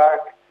going back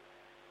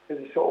to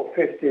the sort of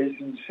 50s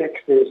and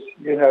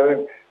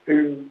 60s,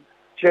 who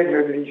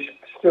genuinely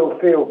still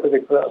feel for the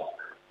club.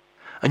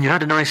 And you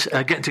had a nice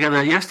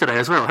get-together yesterday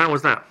as well. How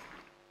was that?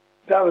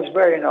 That was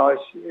very nice.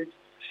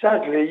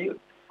 Sadly,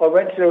 I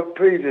went to a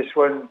previous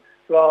one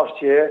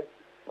last year,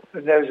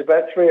 and there was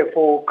about 3 or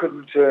 4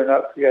 couldn't turn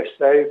up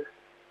yesterday,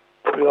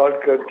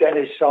 like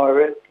Dennis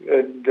Syret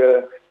and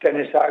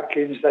Dennis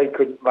Atkins. They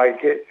couldn't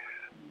make it.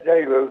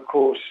 They were, of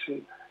course,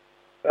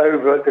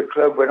 over at the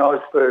club when I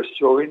first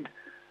joined,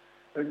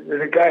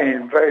 and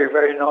again, very,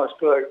 very nice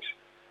blokes.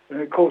 And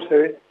of course,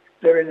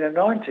 they're in their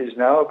 90s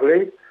now, I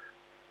believe,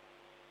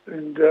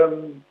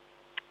 and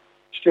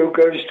still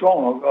going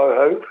strong, I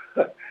hope.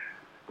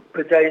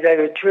 But they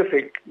were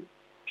terrific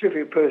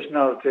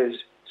personalities.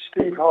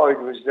 Steve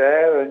Hyde was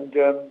there, and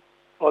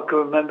I can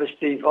remember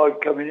Steve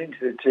Hyde coming into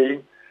the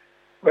team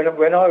when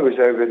I was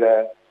over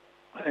there.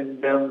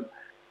 And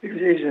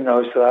he's a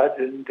nice lad,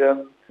 and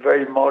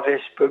very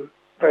modest, but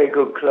very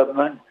good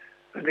clubman.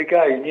 And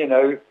again,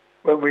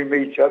 when we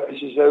meet up,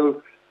 it's as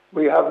though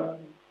we haven't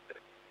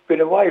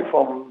been away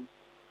from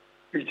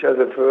each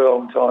other for a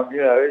long time.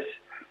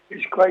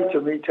 It's great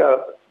to meet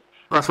up.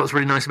 That's what's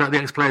really nice about the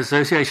Ex-Players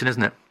Association,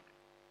 isn't it?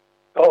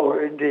 Oh,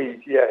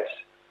 indeed, yes.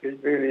 It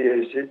really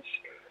is.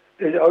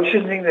 I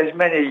shouldn't think there's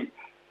many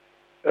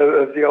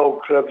of the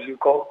old clubs who've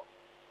got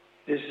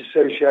this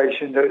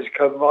association that has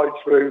come right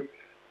through.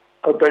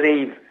 I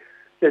believe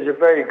there's a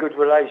very good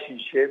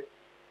relationship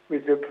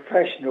with the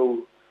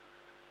professional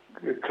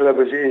club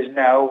as it is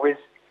now with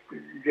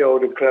the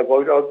older club.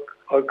 I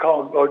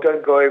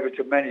don't go over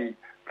to many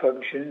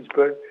functions,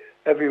 but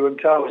everyone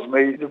tells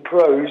me the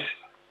pros,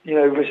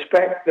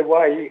 respect the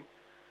way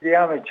the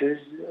amateurs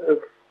have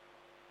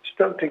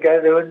stuck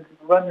together and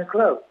run the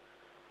club,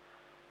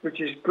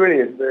 which is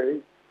brilliant,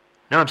 really.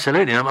 No,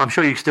 absolutely. I'm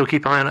sure you still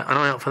keep an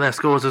eye out for their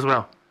scores as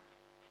well.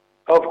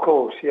 Of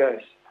course,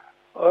 yes.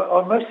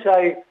 I must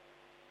say,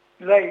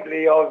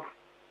 lately, or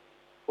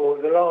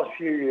the last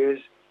few years,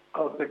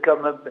 I've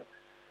become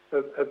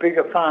a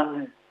bigger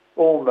fan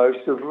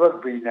almost of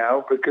rugby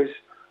now, because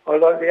I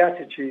like the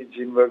attitudes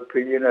in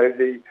rugby,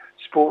 the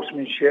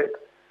sportsmanship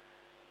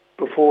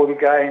before the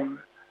game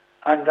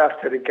and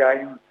after the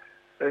game.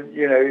 And,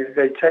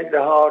 they take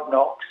the hard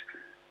knocks,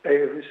 they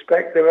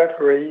respect the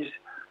referees,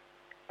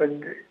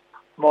 and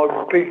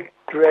my big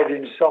dread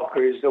in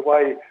soccer is the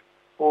way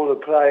all the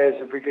players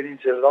are beginning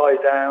to lie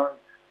down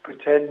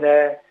pretend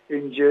they're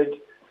injured,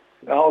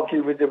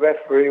 argue with the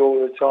referee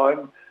all the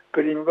time.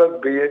 But in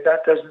rugby,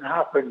 that doesn't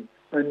happen,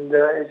 and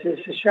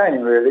it's a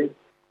shame, really.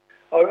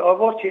 I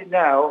watch it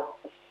now,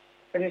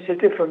 and it's a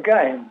different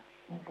game.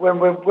 When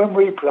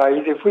we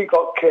played, if we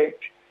got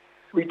kicked,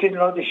 we didn't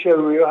like to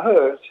show we were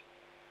hurt,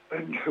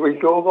 and we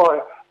thought,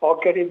 well, I'll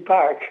get him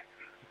back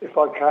if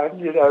I can,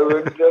 you know.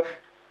 And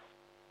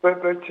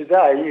but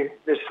today,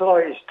 the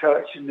slightest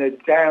touch, and they're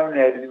down,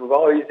 they're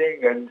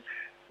writhing, and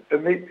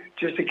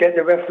just to get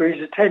the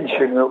referee's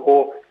attention,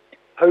 or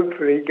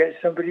hopefully get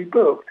somebody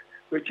booked,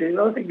 which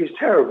I think is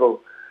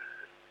terrible.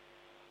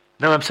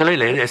 No,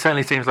 absolutely. It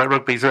certainly seems like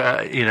rugby's,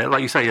 like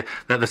you say,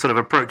 that the sort of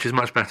approach is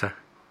much better.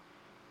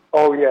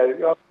 Oh,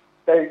 yeah.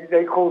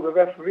 They call the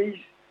referees,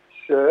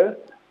 sir,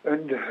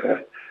 and,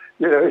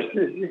 it's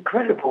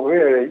incredible,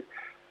 really.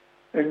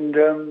 And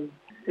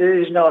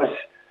it is nice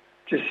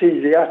to see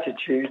the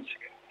attitudes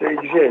that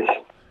exist.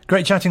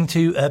 Great chatting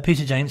to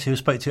Peter James, who I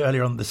spoke to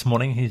earlier on this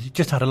morning. He's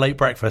just had a late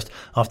breakfast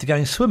after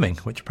going swimming,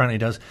 which apparently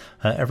does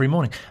every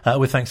morning.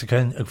 With thanks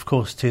again, of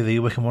course, to the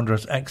Wycombe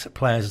Wanderers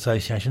Ex-Players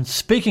Association.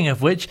 Speaking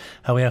of which,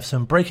 we have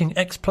some breaking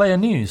ex-player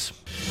news.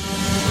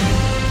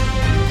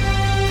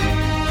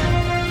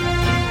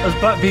 As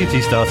Black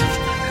Beauty started.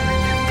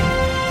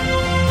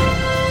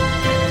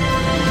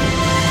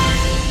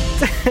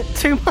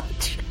 Too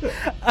much.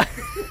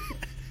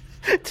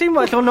 Too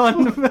much or not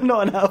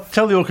enough?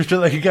 Tell the orchestra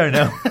they can go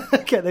now.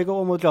 Okay, they've got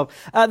one more job.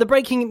 The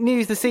breaking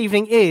news this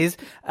evening is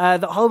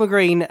that Holmer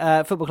Green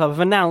Football Club have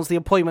announced the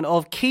appointment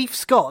of Keith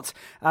Scott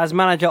as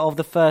manager of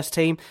the first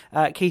team.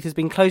 Keith has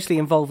been closely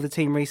involved with the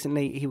team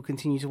recently. He will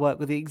continue to work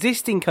with the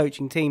existing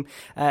coaching team.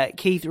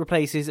 Keith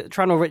replaces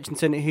Tranel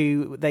Richardson,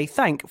 who they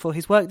thank for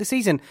his work this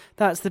season.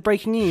 That's the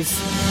breaking news.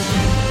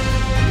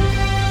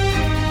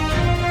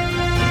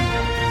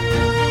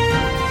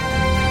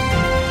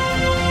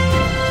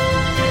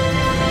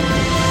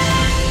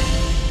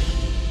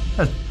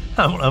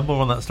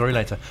 More on that story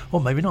later,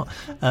 or maybe not,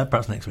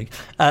 perhaps next week.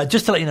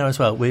 Just to let you know as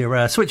well,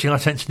 we're switching our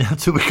attention now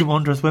to Wycombe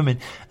Wanderers women,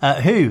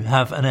 who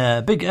have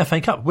a big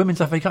Women's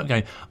FA Cup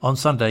game on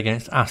Sunday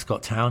against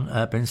Ascot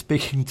Town. Been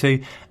speaking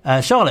to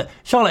Charlotte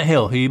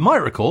Hill, who you might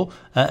recall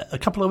a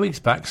couple of weeks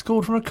back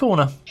scored from a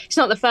corner. It's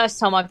not the first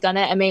time I've done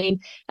it. I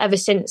mean, ever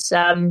since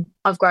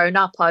I've grown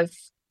up, I've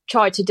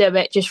tried to do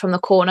it just from the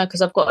corner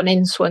because I've got an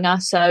in-swinger.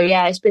 So,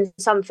 yeah, it's been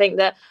something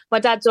that my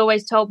dad's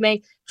always told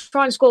me,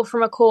 try and score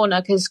from a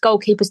corner because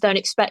goalkeepers don't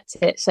expect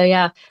it. So,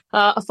 yeah,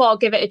 I thought I'd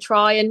give it a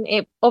try, and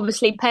it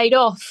obviously paid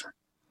off.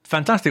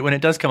 Fantastic when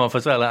it does come off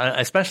as well,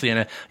 especially in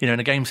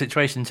a game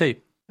situation too.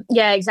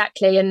 Yeah,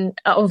 exactly. And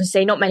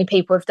obviously not many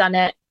people have done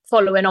it,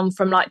 following on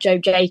from like Joe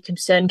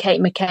Jacobson, Kate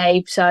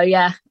McCabe. So,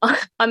 yeah,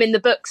 I'm in the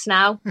books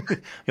now.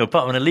 You're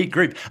part of an elite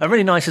group. And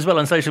really nice as well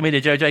on social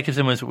media. Joe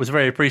Jacobson was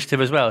very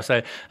appreciative as well.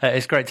 So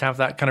it's great to have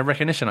that kind of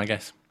recognition, I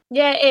guess.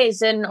 Yeah, it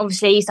is. And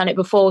obviously he's done it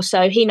before,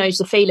 so he knows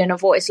the feeling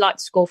of what it's like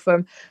to score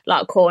from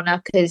like a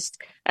corner because,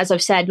 as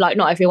I've said, like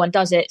not everyone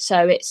does it.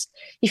 So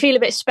you feel a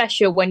bit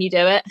special when you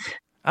do it.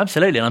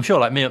 Absolutely, and I'm sure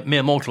like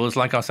mere mortals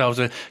like ourselves,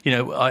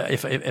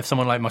 if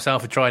someone like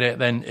myself had tried it,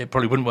 then it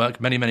probably wouldn't work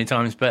many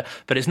times. But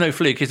it's no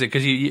fluke, is it?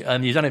 Because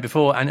you've done it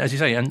before, and as you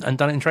say, and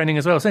done it in training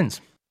as well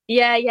since.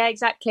 Yeah,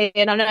 exactly.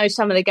 And I know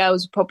some of the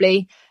girls are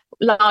probably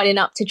lining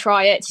up to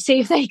try it to see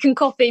if they can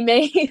copy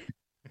me.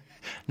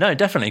 No,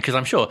 definitely, because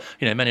I'm sure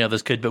many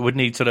others could, but would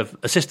need sort of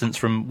assistance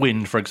from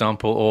wind, for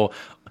example,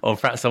 or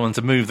perhaps someone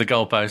to move the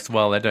goalpost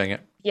while they're doing it.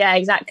 Yeah,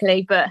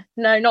 exactly. But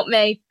no, not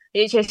me.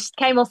 It just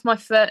came off my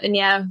foot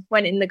and,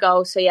 went in the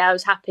goal. So, I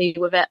was happy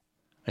with it.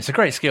 It's a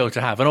great skill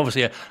to have, and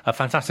obviously a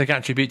fantastic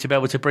attribute to be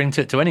able to bring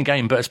to any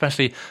game, but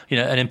especially,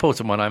 an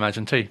important one, I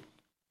imagine, too.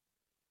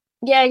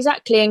 Yeah,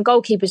 exactly. And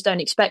goalkeepers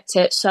don't expect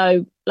it.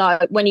 So,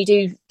 like, when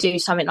you do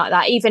something like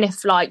that, even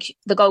if, like,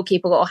 the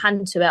goalkeeper got a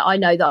hand to it, I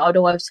know that I'd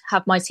always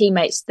have my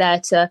teammates there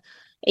to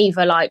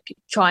either, like,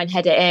 try and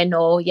head it in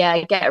or,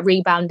 get a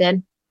rebound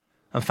in.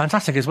 And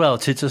fantastic as well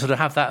to sort of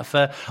have that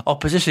for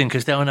opposition,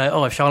 because they'll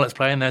know, if Charlotte's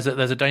playing, there's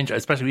a danger,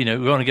 especially,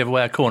 we want to give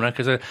away a corner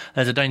because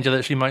there's a danger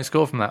that she might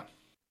score from that.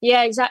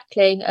 Yeah,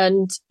 exactly.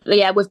 And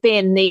with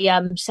being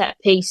the set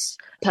piece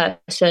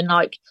person,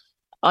 like,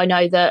 I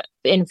know that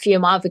in a few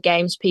of my other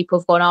games, people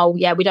have gone,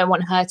 we don't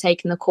want her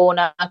taking the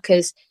corner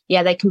because,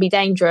 they can be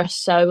dangerous.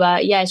 So,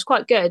 it's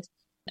quite good,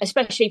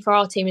 especially for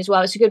our team as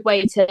well. It's a good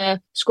way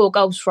to score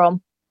goals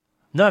from.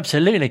 No,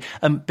 absolutely.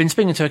 Been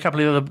speaking to a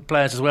couple of other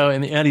players as well in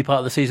the early part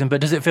of the season,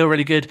 but does it feel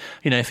really good,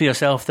 for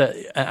yourself that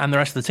and the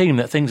rest of the team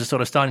that things are sort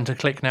of starting to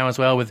click now as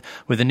well with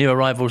the new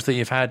arrivals that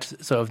you've had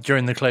sort of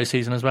during the close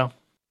season as well?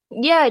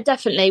 Yeah,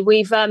 definitely.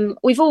 We've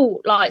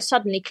all like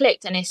suddenly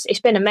clicked, and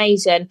it's been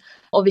amazing.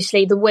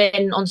 Obviously, the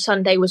win on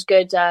Sunday was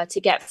good to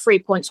get 3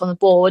 points on the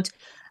board.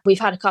 We've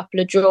had a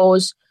couple of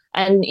draws,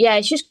 and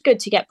it's just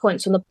good to get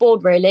points on the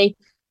board, really.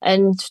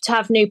 And to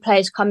have new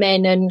players come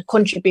in and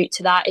contribute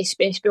to that, it's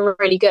been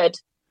really good.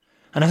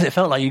 And has it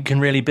felt like you can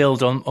really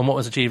build on what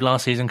was achieved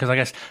last season? Because I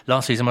guess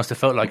last season must have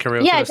felt like a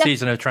real sort of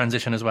season of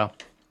transition as well.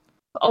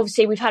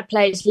 Obviously, we've had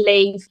players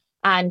leave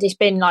and it's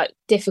been like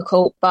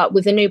difficult, but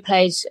with the new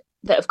players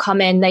that have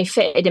come in, they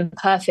fitted in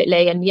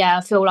perfectly. And yeah,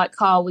 I feel like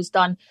Carl has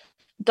done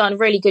a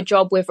really good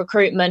job with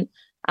recruitment.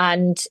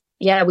 And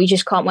yeah, we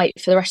just can't wait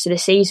for the rest of the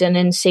season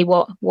and see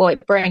what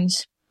it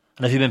brings.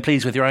 And have you been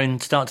pleased with your own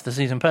start to the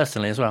season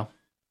personally as well?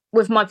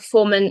 With my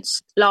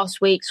performance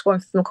last week, scoring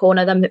from the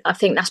corner, then I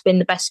think that's been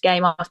the best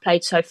game I've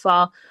played so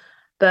far.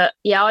 But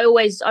yeah, I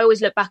always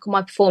look back on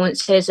my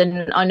performances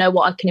and I know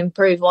what I can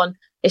improve on.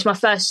 It's my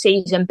first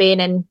season being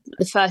in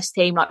the first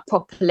team like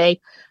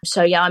properly.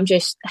 So yeah, I'm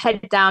just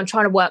head down,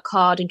 trying to work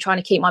hard and trying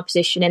to keep my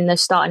position in the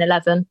starting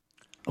 11.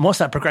 And what's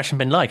that progression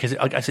been like?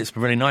 I guess it's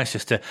been really nice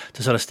just to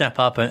sort of step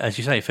up and, as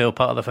you say, feel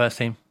part of the first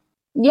team.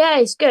 Yeah,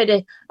 it's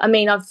good. I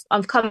mean,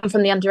 I've come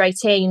from the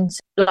under-18s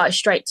like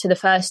straight to the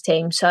first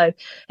team, so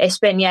it's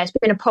been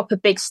a proper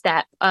big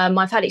step.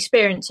 I've had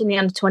experience in the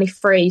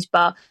under-23s,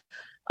 but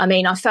I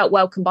mean, I felt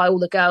welcomed by all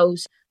the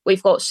girls.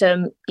 We've got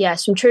some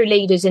true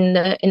leaders in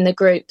the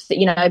group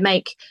that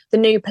make the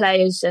new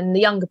players and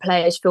the younger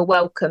players feel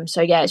welcome.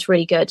 So yeah, it's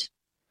really good.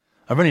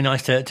 Really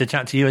nice to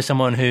chat to you as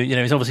someone who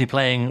is obviously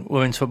playing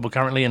women's football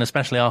currently, and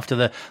especially after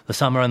the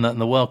summer and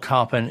the World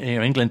Cup and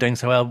England doing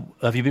so well.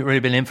 Have you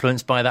really been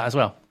influenced by that as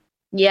well?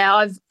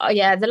 Yeah,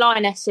 the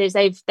Lionesses,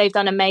 they've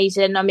done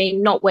amazing. I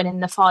mean, not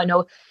winning the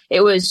final,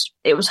 it was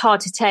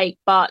hard to take,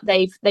 but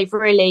they've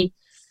really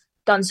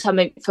done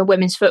something for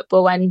women's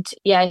football, and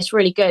yeah, it's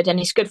really good, and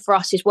it's good for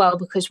us as well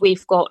because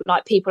we've got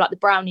like people like the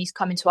Brownies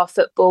coming to our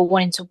football,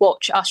 wanting to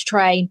watch us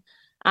train.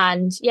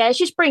 And yeah, it's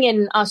just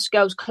bringing us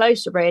girls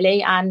closer,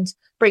 really, and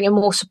bringing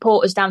more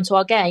supporters down to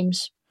our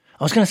games.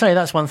 I was going to say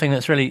that's one thing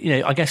that's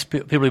really, I guess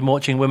people have been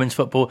watching women's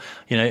football,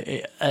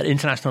 at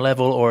international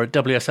level or at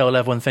WSL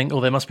level and think,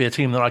 oh, there must be a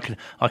team that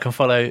I can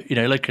follow,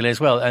 locally as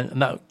well,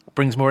 and that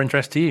brings more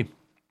interest to you.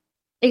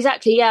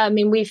 Exactly, yeah. I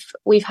mean,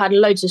 we've had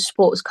loads of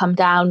supporters come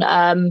down,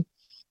 and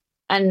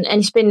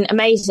it's been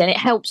amazing. It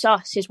helps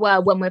us as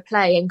well when we're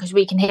playing because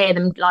we can hear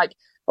them like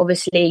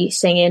obviously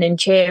singing and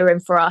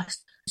cheering for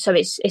us. So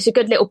it's a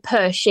good little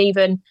push,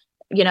 even,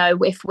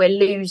 if we're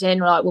losing,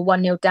 like we're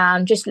 1-0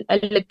 down, just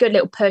a good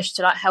little push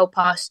to like help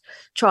us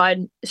try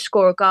and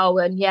score a goal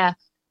and, yeah,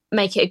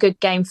 make it a good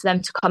game for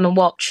them to come and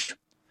watch.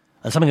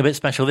 And something a bit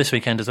special this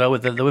weekend as well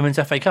with the Women's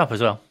FA Cup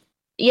as well.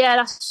 Yeah,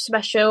 that's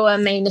special. I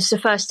mean, it's the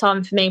first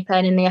time for me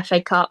playing in the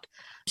FA Cup.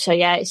 So,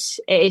 yeah, it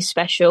is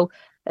special.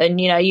 And,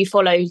 you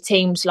follow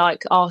teams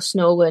like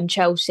Arsenal and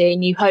Chelsea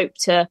and you hope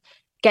to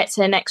get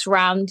to the next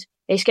round.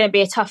 It's going to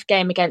be a tough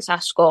game against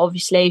Ascot,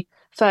 obviously.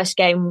 First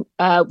game,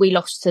 we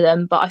lost to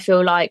them, but I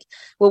feel like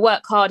we'll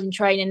work hard in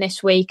training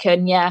this week,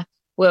 and yeah,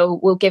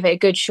 we'll give it a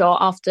good shot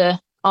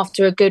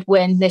after a good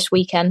win this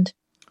weekend.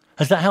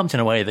 Has that helped in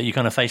a way that you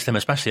kind of face them,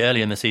 especially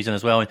early in the season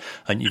as well,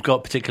 and you've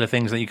got particular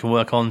things that you can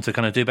work on to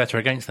kind of do better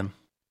against them?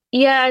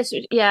 Yeah,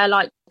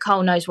 like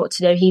Carl knows what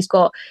to do. He's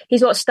got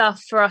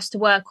stuff for us to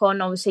work on,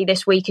 obviously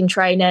this week in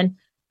training,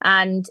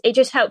 and it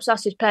just helps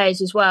us as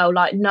players as well,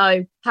 like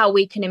know how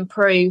we can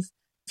improve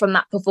from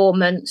that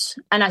performance,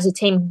 and as a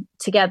team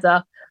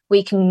together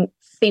we can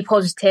be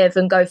positive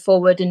and go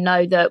forward and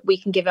know that we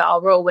can give it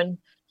our all and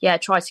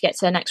try to get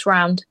to the next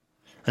round.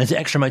 And is it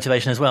extra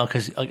motivation as well,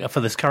 because for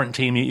this current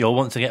team you'll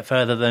want to get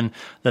further than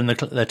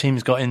the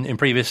teams got in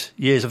previous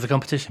years of the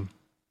competition?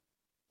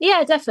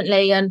 Yeah,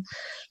 definitely, and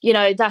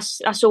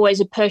that's always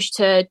a push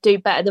to do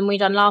better than we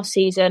done last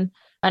season,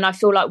 and I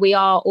feel like we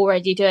are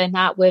already doing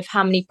that with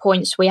how many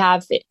points we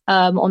have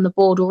on the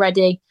board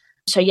already.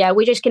 So yeah,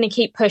 we're just going to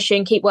keep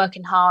pushing, keep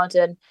working hard,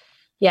 and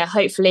yeah,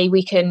 hopefully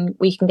we can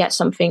get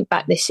something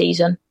back this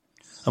season.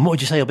 And what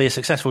would you say will be a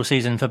successful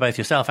season for both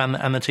yourself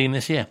and the team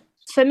this year?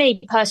 For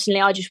me personally,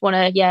 I just want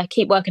to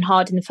keep working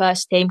hard in the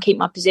first team, keep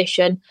my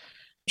position,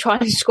 try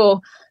and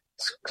score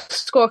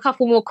a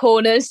couple more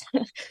corners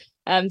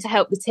to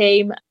help the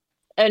team.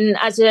 And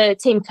as a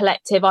team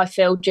collective, I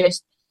feel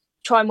just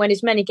try and win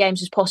as many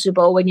games as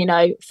possible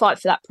and fight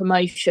for that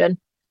promotion,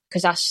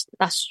 because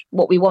that's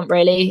what we want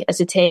really as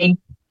a team.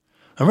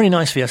 And really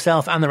nice for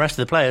yourself and the rest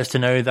of the players to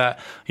know that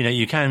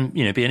you can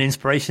be an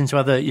inspiration to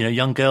other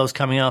young girls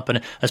coming up,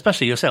 and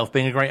especially yourself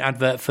being a great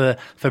advert for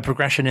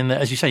progression in the,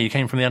 as you say, you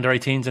came from the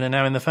under-18s and are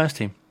now in the first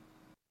team.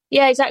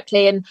 Yeah,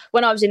 exactly. And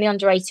when I was in the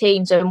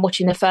under-18s and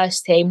watching the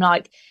first team,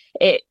 like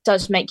it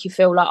does make you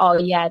feel like, oh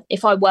yeah,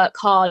 if I work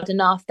hard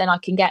enough, then I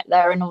can get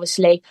there. And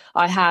obviously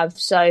I have.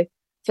 So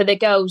for the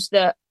girls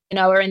that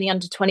are in the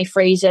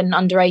under-23s and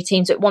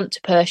under-18s that want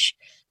to push,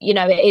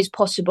 it is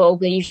possible,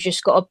 but you've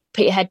just got to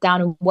put your head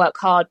down and work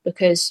hard,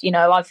 because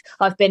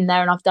I've been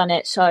there and I've done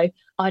it, so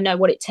I know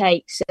what it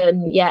takes,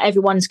 and yeah,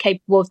 everyone's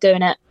capable of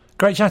doing it.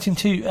 Great chatting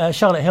to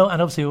Charlotte Hill,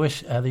 and obviously we wish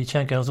the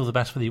Chair Girls all the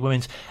best for the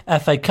Women's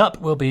FA Cup.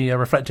 We'll be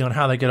reflecting on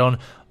how they get on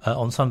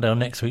Sunday on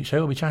next week's show.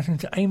 We'll be chatting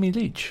to Amy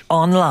Leach.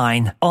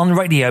 Online, on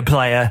Radio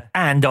Player,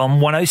 and on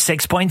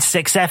 106.6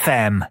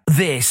 FM.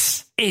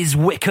 This is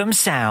Wycombe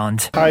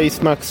Sound. Hi,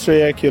 it's Max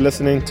Striek. You're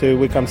listening to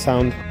Wycombe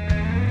Sound.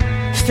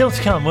 Still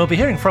to come, we'll be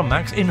hearing from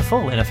Max in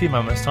full in a few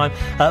moments' time.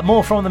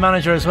 More from the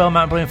manager as well,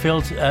 Matt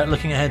Bloomfield,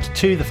 looking ahead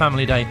to the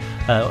family day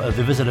of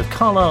the visit of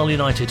Carlisle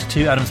United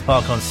to Adams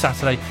Park on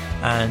Saturday,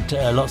 and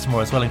lots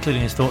more as well,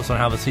 including his thoughts on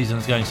how the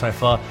season's going so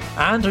far.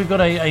 And we've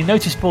got a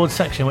notice board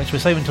section which we're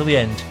saving till the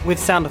end. With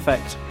sound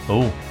effect.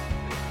 Oh,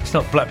 it's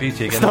not Black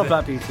Beauty again. It's not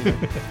Black Beauty.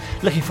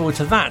 Looking forward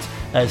to that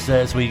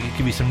as we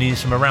give you some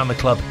news from around the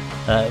club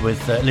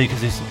with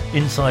Lucas's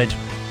inside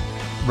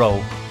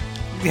role.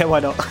 Yeah,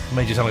 why not?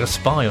 Made you sound like a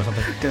spy or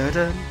something.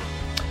 Dun-dun.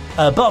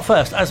 But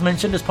first, as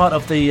mentioned, as part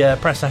of the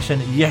press session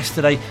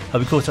yesterday,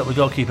 we caught up with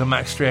goalkeeper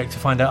Max Striek to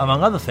find out,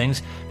 among other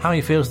things, how he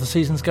feels the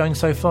season's going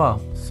so far.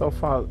 So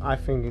far, I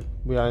think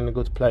we are in a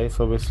good place.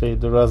 Obviously,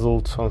 the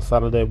result on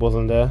Saturday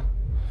wasn't there.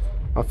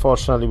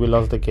 Unfortunately, we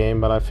lost the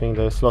game, but I think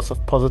there's lots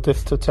of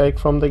positives to take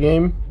from the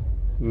game.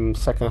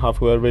 Second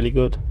half, we were really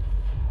good.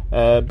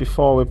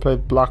 Before, we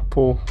played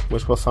Blackpool,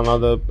 which was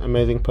another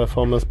amazing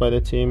performance by the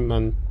team,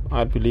 and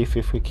I believe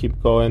if we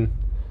keep going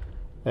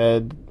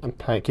and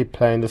keep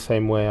playing the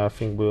same way, I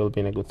think we will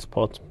be in a good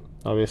spot.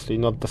 Obviously,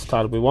 not the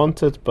start we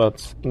wanted,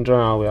 but in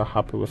general, we are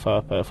happy with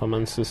our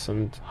performances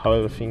and how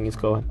everything is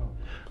going.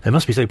 It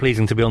must be so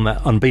pleasing to be on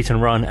that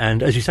unbeaten run,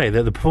 and as you say,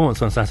 the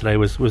performance on Saturday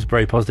was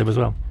very positive as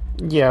well.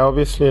 Yeah,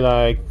 obviously,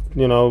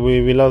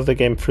 we lost the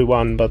game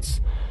 3-1, but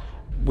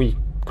we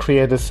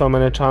created so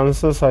many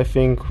chances. I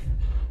think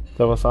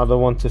I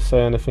don't want to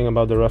say anything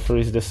about the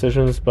referee's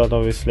decisions, but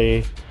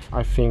obviously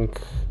I think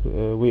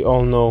we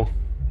all know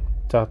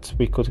that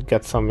we could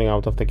get something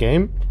out of the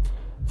game.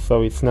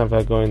 So it's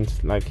never going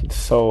to, it's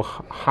so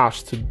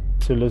harsh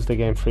to lose the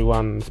game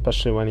 3-1,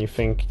 especially when you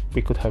think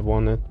we could have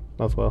won it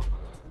as well.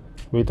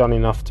 We've done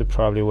enough to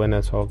probably win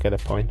it or get a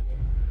point.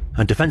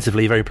 And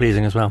defensively, very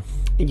pleasing as well.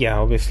 Yeah,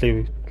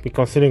 obviously we're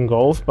considering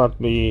goals,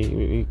 but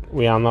we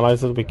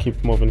analyse it, we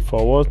keep moving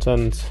forward,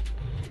 and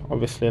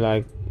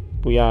obviously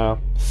we are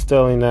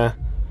still in a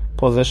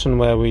position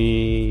where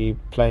we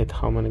played,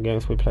 how many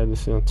games we played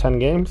this season? 10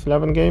 games,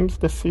 11 games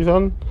this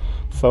season.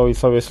 So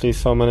it's obviously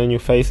so many new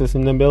faces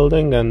in the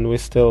building, and we're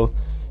still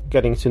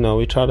getting to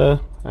know each other,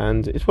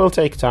 and it will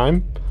take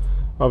time,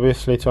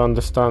 obviously, to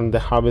understand the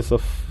habits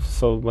of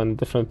so many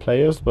different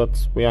players,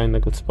 but we are in a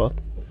good spot.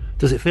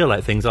 Does it feel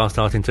like things are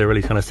starting to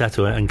really kind of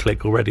settle and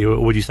click already, or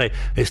would you say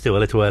it's still a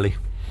little early?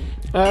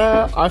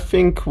 I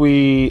think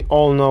we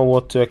all know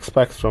what to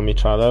expect from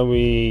each other.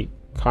 We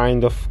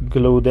kind of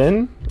glued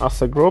in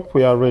as a group.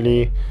 We are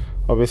really,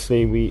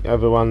 obviously,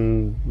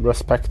 everyone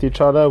respect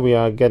each other. We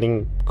are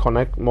getting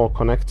more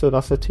connected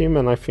as a team,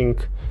 and I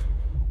think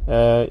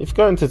it's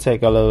going to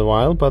take a little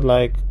while, but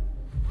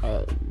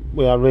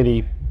we are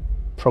really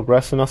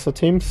progressing as a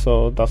team,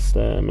 so that's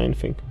the main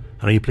thing.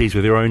 And are you pleased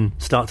with your own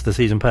start to the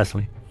season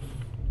personally?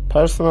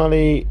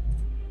 Personally,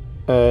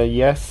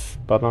 yes,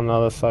 but on the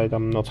other side,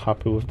 I'm not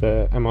happy with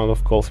the amount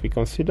of goals we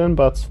conceded,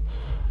 but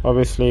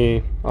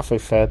obviously, as I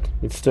said,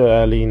 it's still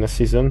early in the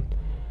season.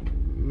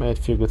 Made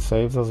a few good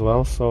saves as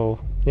well, so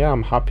yeah,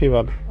 I'm happy,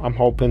 but I'm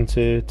hoping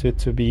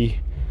to be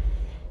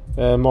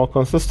more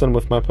consistent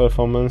with my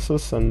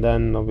performances, and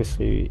then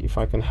obviously if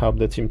I can help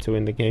the team to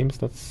win the games,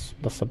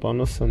 that's a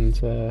bonus, and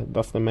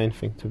that's the main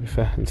thing. To be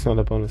fair, it's not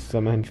a bonus; it's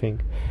the main thing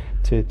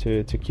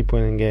to keep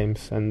winning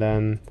games, and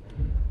then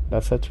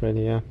that's it,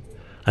 really. Yeah.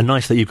 And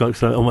nice that you've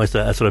got almost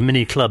a sort of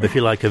mini club, if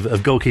you like, of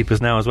goalkeepers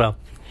now as well.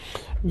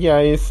 Yeah,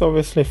 it's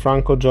obviously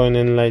Franco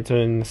joining later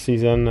in the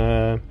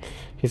season.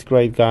 He's a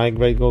great guy,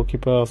 great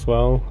goalkeeper as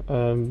well.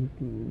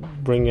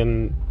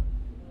 Bringing,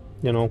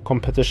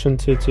 competition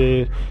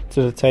to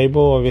the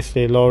table.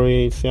 Obviously,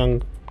 Laurie is a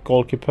young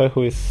goalkeeper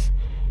who is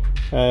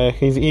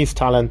he's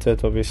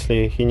talented.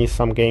 Obviously, he needs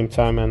some game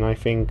time, and I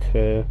think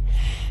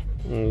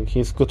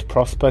he's good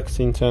prospects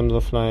in terms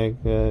of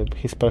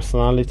his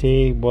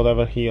personality,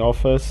 whatever he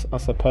offers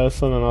as a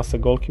person and as a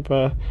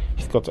goalkeeper.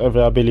 He's got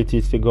every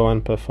ability to go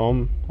and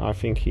perform. I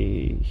think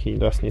he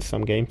just needs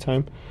some game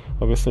time.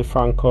 Obviously,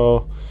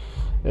 Franco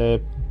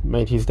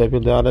made his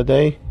debut the other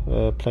day,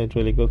 played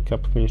really good,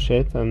 kept clean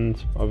sheet,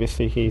 and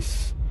obviously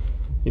it's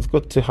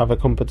good to have a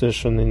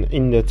competition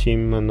in the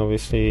team, and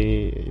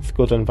obviously it's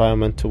good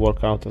environment to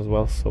work out as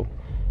well, so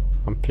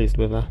I'm pleased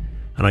with that.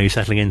 And are you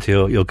settling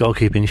into your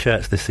goalkeeping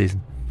shirts this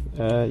season?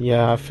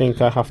 Yeah, I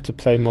think I have to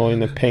play more in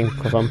the pink,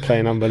 because I'm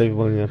playing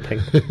unbelievable in the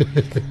pink.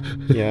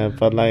 Yeah,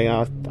 but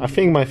I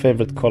think my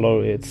favourite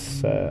colour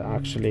is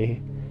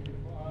actually,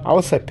 I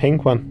would say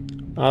pink one.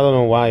 I don't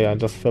know why, I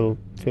just feel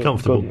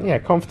comfortable. Good. Yeah,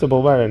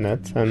 comfortable wearing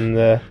it, and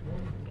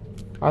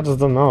I just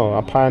don't know.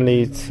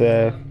 Apparently, it's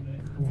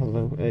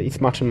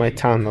matching my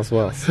tan as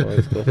well, so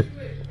it's good.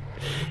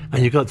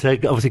 And you've got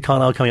obviously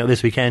Carlisle coming up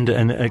this weekend,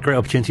 and a great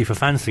opportunity for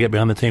fans to get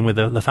behind the team with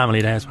the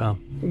family day as well.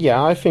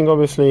 Yeah, I think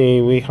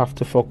obviously we have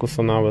to focus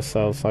on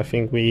ourselves. I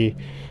think we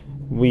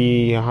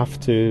have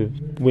to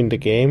win the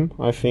game.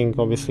 I think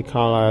obviously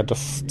Carlisle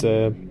just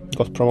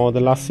got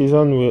promoted last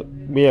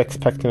season. We're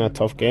expecting a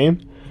tough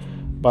game.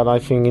 But I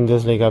think in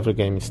this league every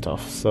game is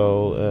tough,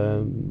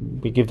 so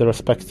we give the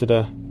respect to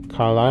the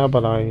Carlisle,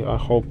 but I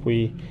hope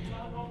we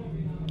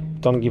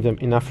don't give them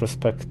enough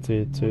respect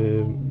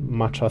to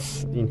match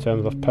us in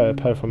terms of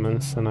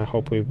performance, and I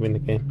hope we win the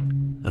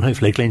game. And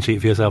hopefully a clean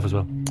sheet for yourself as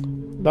well.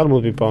 That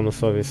would be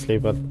bonus, obviously,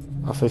 but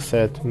as I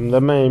said,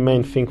 the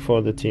main thing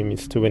for the team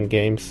is to win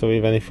games. So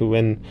even if we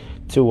win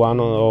 2-1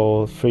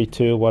 or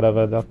 3-2,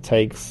 whatever that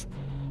takes,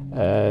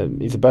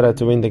 it's better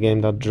to win the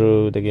game than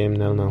drew the game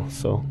 0-0.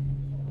 So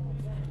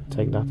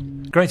take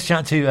that. Great to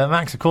chat to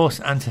Max, of course,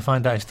 and to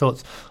find out his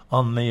thoughts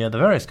on the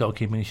various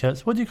goalkeeping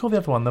shirts. What do you call the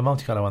other one? The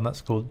multicolour one?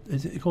 That's called.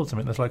 Is it called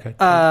something? That's like a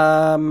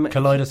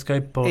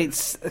kaleidoscope. Or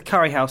It's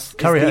Curry House.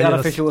 Curry it's the House,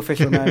 unofficial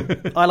official name.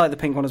 I like the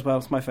pink one as well.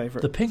 It's my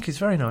favourite. The pink is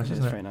very nice, isn't it?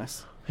 It's very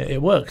nice.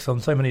 It works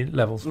on so many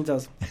levels. It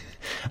does.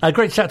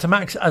 Great to chat to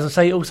Max. As I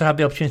say, also had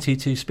the opportunity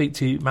to speak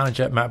to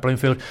manager Matt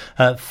Bloomfield.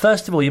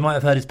 First of all, you might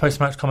have heard his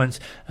post-match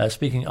comments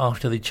speaking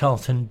after the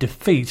Charlton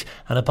defeat.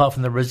 And apart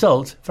from the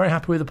result, very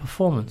happy with the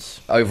performance.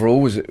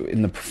 Overall,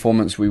 in the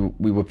performance, we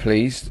were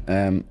pleased.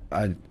 I'm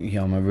a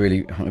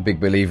big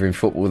believer in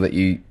football that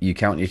you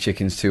count your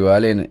chickens too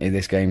early, and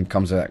this game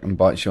comes back and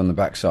bites you on the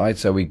backside.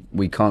 So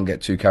we can't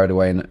get too carried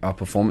away in our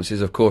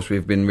performances. Of course,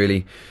 we've been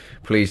really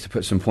pleased to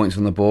put some points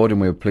on the board,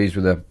 and we were pleased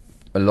with a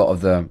lot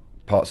of the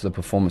parts of the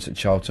performance at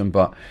Charlton,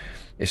 but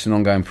it's an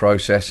ongoing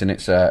process and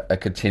it's a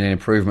continuing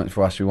improvement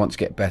for us. We want to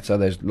get better.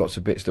 There's lots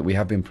of bits that we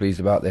have been pleased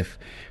about. There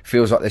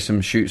feels like there's some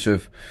shoots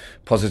of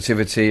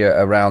positivity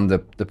around the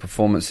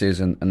performances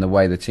and the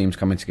way the team's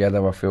coming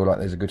together. I feel like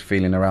there's a good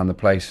feeling around the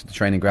place, the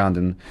training ground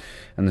and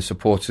the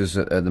supporters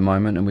at the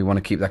moment, and we want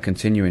to keep that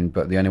continuing,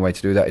 but the only way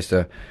to do that is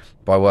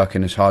by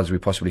working as hard as we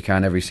possibly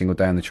can every single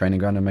day on the training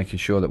ground and making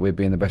sure that we're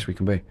being the best we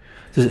can be.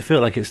 Does it feel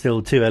like it's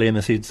still too early in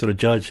the season to sort of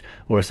judge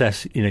or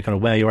assess, kind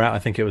of where you're at? I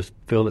think it was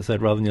Phil that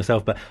said rather than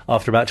yourself, but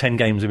after about 10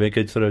 games, it'd be a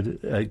good sort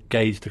of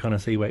gauge to kind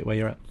of see where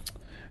you're at.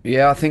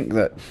 Yeah, I think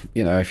that,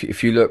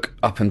 if you look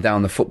up and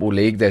down the Football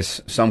League,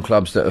 there's some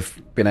clubs that have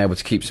been able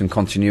to keep some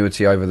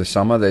continuity over the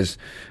summer. There's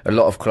a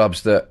lot of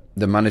clubs that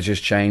the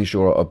manager's changed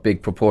or a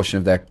big proportion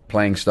of their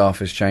playing staff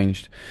has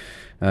changed.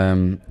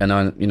 And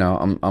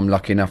I'm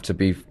lucky enough to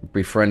be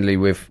friendly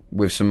with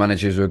some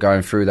managers who are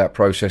going through that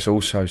process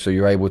also. So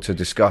you're able to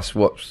discuss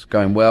what's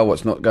going well,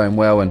 what's not going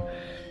well,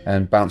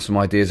 and bounce some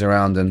ideas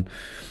around. And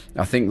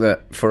I think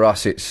that for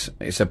us,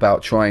 it's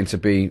about trying to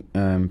be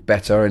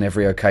better in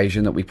every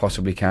occasion that we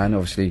possibly can.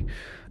 Obviously,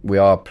 we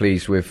are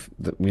pleased with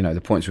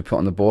the points we put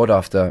on the board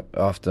after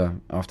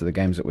the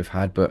games that we've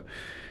had, but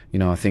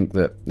I think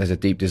that there's a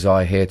deep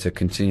desire here to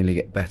continually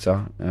get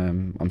better.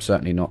 I'm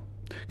certainly not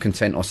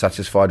content or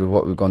satisfied with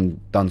what we've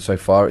done so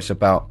far. It's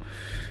about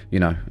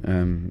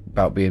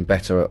about being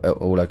better at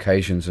all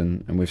occasions,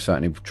 and we've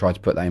certainly tried to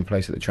put that in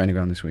place at the training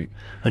ground this week.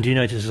 And do you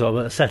notice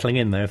sort of settling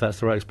in there, if that's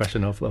the right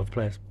expression of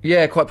players?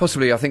 Yeah, quite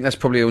possibly. I think that's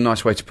probably a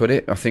nice way to put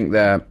it. I think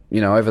that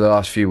over the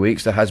last few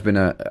weeks there has been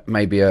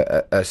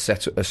a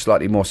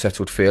slightly more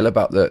settled feel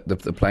about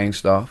the playing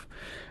staff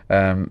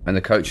and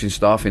the coaching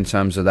staff in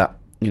terms of that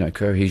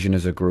cohesion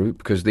as a group,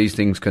 because these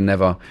things can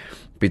never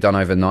be done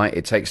overnight.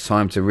 It takes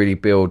time to really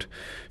build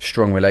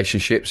strong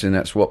relationships, and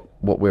that's what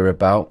we're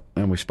about.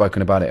 And we've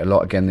spoken about it a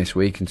lot again this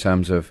week in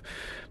terms of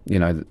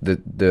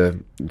the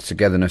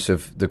togetherness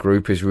of the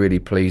group is really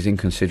pleasing,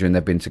 considering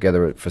they've been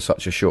together for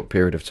such a short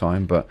period of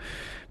time. But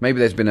maybe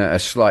there's been a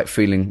slight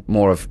feeling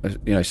more of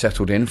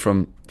settled in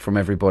from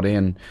everybody,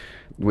 and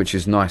which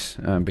is nice,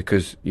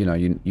 because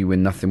you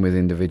win nothing with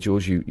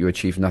individuals, you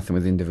achieve nothing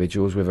with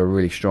individuals. With a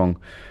really strong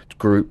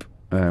group,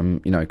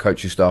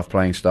 coaching staff,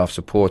 playing staff,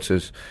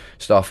 supporters,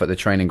 staff at the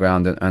training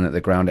ground and at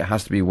the ground. It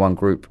has to be one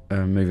group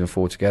moving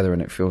forward together,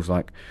 and it feels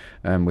like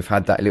we've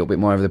had that a little bit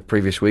more over the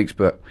previous weeks.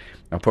 But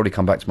I'll probably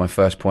come back to my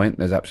first point.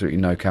 There's absolutely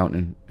no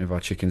counting of our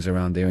chickens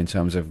around here in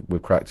terms of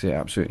we've cracked it.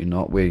 Absolutely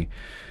not. We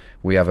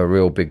have a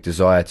real big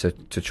desire to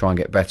try and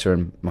get better,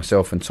 and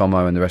myself and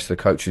Tomo and the rest of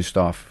the coaching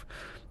staff,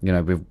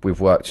 we've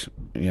worked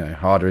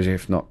harder,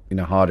 if not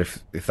harder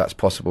if that's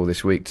possible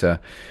this week, to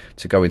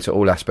go into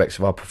all aspects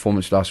of our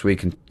performance last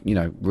week and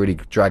really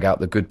drag out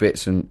the good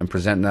bits and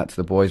present that to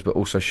the boys, but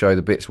also show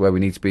the bits where we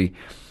need to be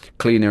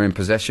cleaner in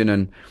possession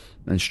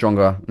and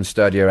stronger and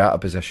sturdier out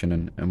of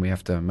possession, and we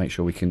have to make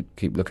sure we can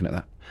keep looking at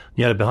that.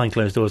 You had a behind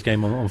closed doors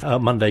game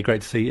on Monday.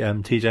 Great to see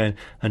TJ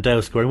and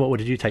Dale scoring. What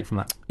did you take from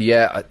that?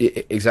 Yeah,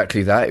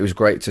 exactly that. It was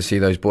great to see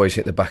those boys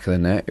hit the back of the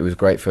net. It was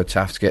great for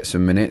Taff to get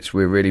some minutes.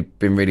 We've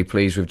been really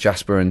pleased with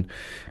Jasper and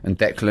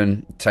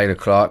Declan, Taylor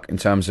Clark, in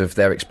terms of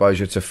their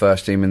exposure to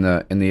first team in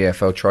the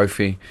EFL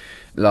Trophy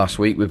last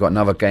week. We've got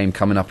another game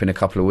coming up in a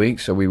couple of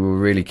weeks, so we were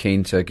really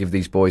keen to give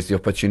these boys the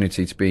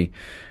opportunity to be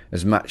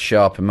as match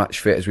sharp and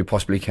match fit as we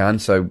possibly can,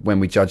 so when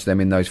we judge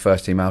them in those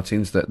first team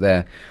outings that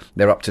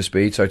they're up to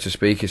speed, so to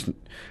speak.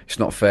 It's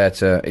not fair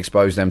to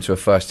expose them to a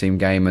first team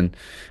game and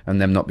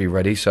them not be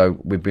ready. So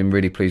we've been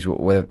really pleased with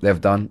what they've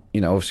done.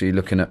 Obviously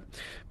looking at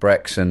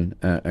Brex and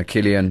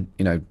Killian,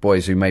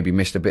 boys who maybe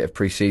missed a bit of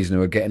pre-season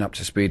who are getting up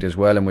to speed as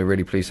well, and we're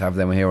really pleased to have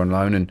them here on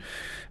loan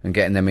and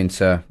getting them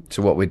into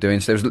what we're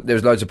doing. So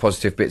there's loads of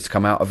positive bits to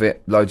come out of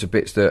it, loads of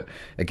bits that,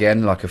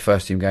 again, like a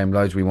first team game,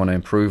 loads we want to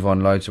improve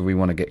on, loads we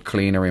want to get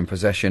cleaner in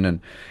possession,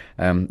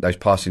 and those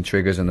passing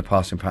triggers and the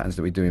passing patterns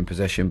that we do in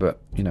possession, but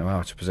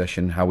out of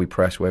possession, how we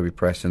press, where we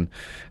press, and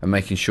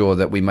making sure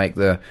that we make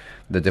the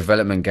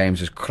development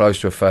games as close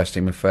to a first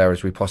team affair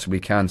as we possibly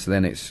can, so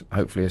then it's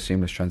hopefully a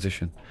seamless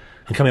transition.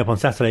 And coming up on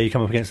Saturday, you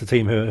come up against a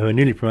team who are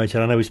newly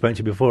promoted. I know we spoke to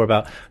you before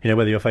about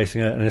whether you're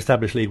facing an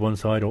established League One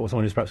side or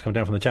someone who's perhaps come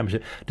down from the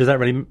Championship. Does that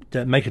really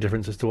make a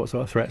difference as to what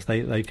sort of threats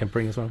they can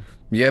bring as well?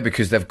 Yeah,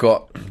 because they've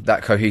got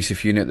that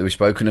cohesive unit that we've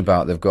spoken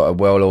about. They've got a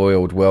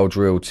well-oiled,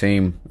 well-drilled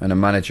team and a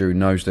manager who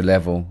knows the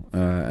level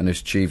and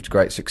has achieved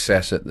great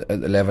success at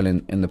the level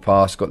in the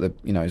past. Got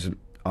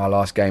our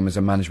last game as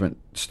a management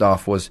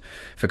staff was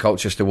for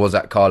Colchester was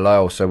at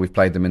Carlisle, so we've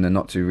played them in the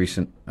not too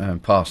recent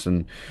past,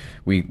 and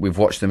we've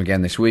watched them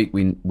again this week.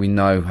 We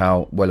know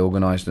how well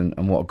organised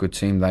and what a good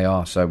team they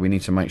are, so we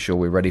need to make sure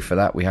we're ready for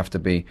that. We have to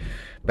be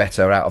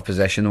better out of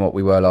possession than what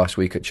we were last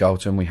week at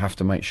Charlton. We have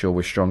to make sure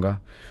we're stronger,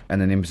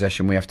 and then in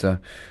possession we have to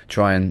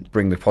try and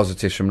bring the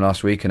positives from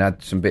last week and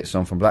add some bits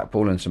on from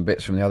Blackpool and some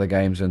bits from the other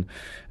games, and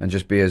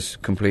just be as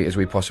complete as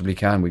we possibly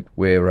can.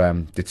 We're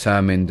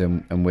determined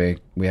and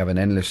we have an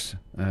endless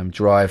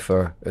drive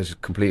for as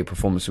complete a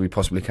performance as we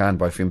possibly can,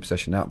 both in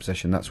possession and out of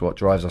possession. That's what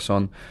drives us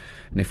on,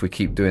 and if we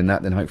keep doing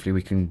that, then hopefully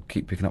we can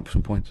keep picking up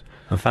some points.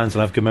 And fans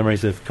will have good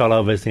memories of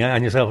Carlisle visiting,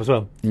 and yourself as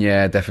well.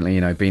 Yeah, definitely.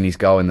 Beanie's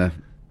goal in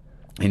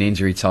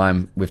injury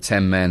time with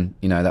 10 men,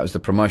 that was the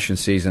promotion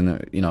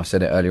season. I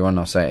said it earlier on,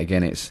 I'll say it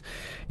again. It's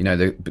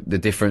the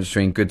difference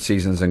between good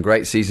seasons and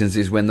great seasons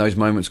is when those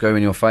moments go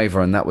in your favour,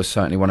 and that was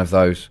certainly one of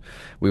those.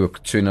 We were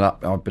 2-0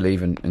 up, I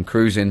believe, and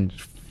cruising,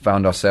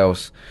 found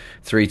ourselves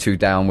 3-2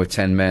 down with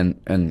 10 men,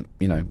 and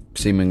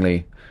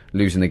seemingly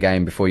losing the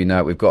game. Before you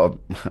know it,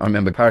 I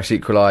remember Paris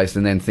equalised,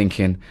 and then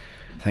thinking,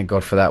 thank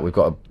God for that, we've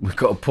got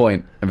a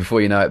point. And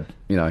before you know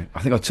it, I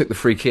think I took the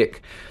free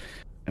kick,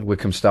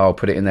 Wycombe style,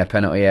 put it in their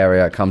penalty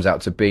area. It comes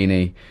out to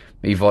Beanie,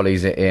 he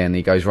volleys it in,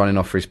 he goes running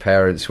off for his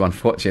parents who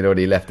unfortunately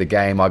already left the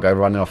game. I go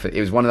running off. It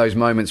was one of those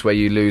moments where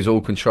you lose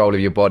all control of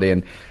your body,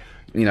 and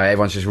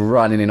everyone's just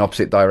running in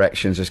opposite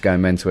directions, just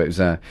going mental. It was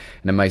an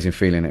amazing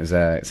feeling. It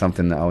was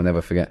something that I'll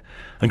never forget.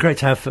 And great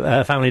to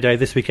have Family Day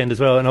this weekend as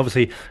well. And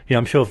obviously,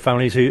 I'm sure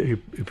families who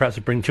perhaps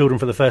bring children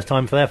for the first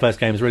time for their first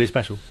game is really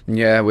special.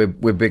 Yeah, we're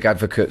big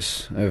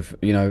advocates of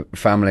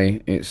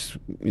family. It's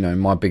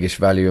my biggest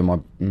value in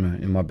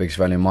my biggest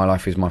value in my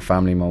life is my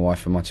family, my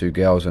wife and my 2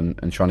 girls,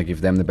 and trying to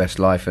give them the best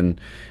life.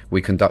 And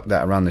we conduct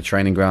that around the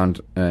training ground.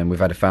 We've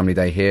had a family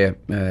day here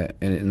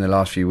in the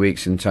last few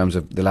weeks in terms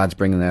of the lads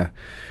bringing their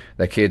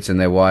kids and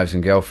their wives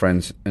and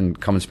girlfriends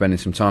and come and spending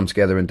some time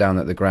together. And down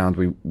at the ground,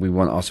 we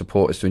want our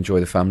supporters to enjoy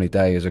the family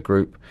day as a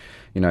group.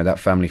 That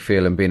family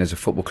feel, and being as a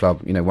football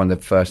club, one of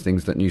the first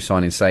things that new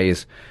signings say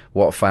is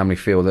what a family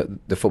feel that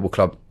the football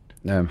club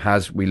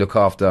has. We look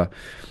after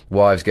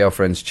wives,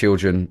 girlfriends,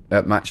 children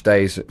at match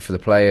days for the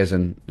players,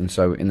 and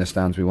so in the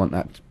stands we want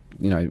that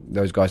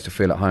those guys to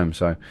feel at home.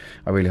 So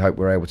I really hope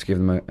we're able to give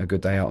them a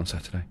good day out on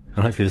Saturday.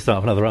 And hopefully the start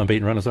of another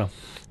unbeaten run as well.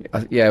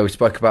 Yeah, we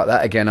spoke about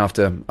that again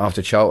after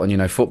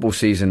Charlton. Football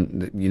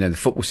season. The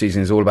football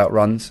season is all about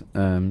runs.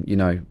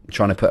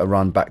 Trying to put a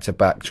run back to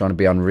back, trying to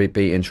be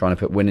unbeaten, trying to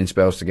put winning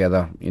spells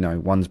together.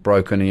 One's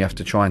broken and you have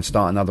to try and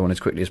start another one as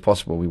quickly as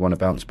possible. We want to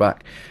bounce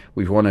back.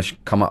 We want to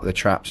come up the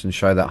traps and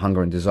show that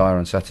hunger and desire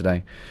on Saturday,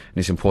 and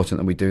it's important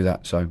that we do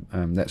that. So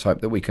let's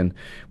hope that we can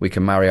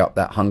marry up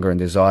that hunger and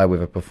desire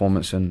with a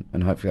performance, and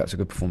hopefully that's a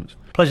good performance.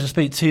 Pleasure to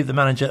speak to the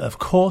manager, of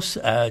course.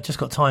 Just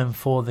got time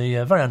for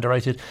the very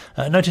underrated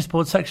notice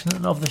board section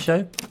of the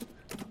show.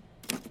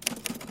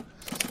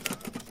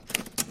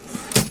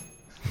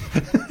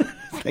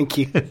 Thank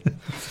you.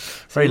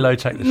 Very low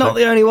tech. Not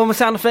the only one with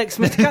sound effects,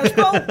 Mr.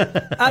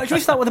 Catchpole. Should we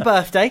start with a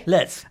birthday?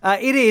 Let's.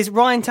 It is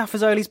Ryan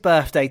Tafazoli's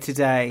birthday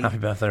today. Happy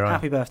birthday, Ryan.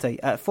 Happy birthday.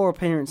 4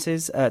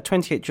 appearances,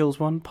 28 duels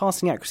won,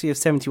 passing accuracy of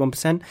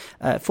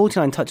 71%,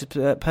 49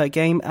 touches per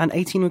game, and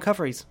 18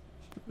 recoveries.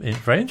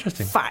 Very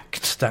interesting.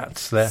 Fact.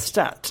 Stats there.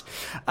 Stat.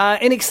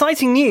 In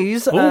exciting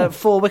news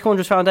for Wycombe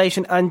Wanderers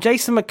Foundation and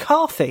Jason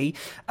McCarthy,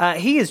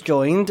 he has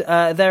joined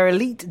their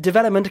Elite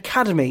Development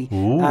Academy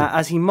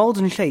as he moulds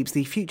and shapes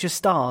the future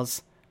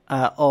stars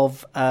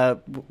of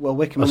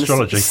Wycombe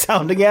astrology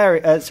and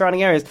the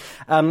surrounding areas.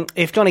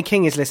 If Johnny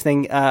King is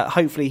listening,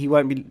 hopefully he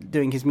won't be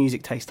doing his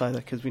music taste either,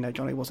 because we know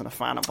Johnny wasn't a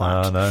fan of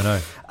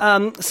that.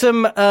 No.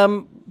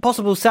 Some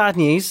possible sad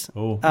news.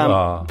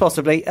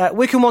 Possibly.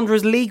 Wycombe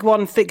Wanderers League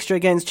One fixture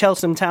against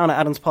Cheltenham Town at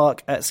Adams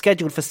Park,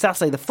 scheduled for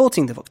Saturday the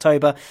 14th of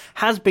October,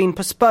 has been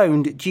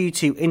postponed due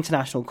to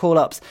international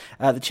call-ups.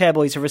 The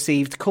Chairboys have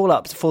received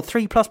call-ups for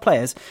 3+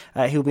 players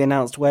who will be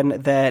announced when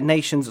their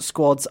nation's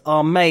squads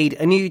are made.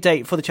 A new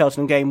date for the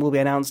Cheltenham game will be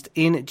announced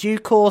in due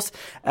course.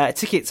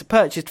 Tickets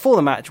purchased for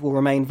the match will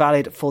remain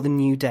valid for the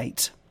new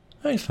date.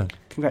 Excellent.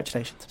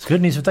 Congratulations. It's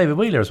good news for David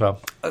Wheeler as well.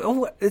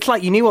 Oh, it's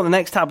like you knew what the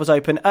next tab was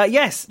open.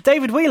 Yes,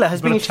 David Wheeler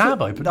has been... Got a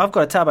tab open? I've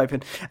got a tab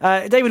open.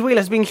 David Wheeler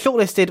has been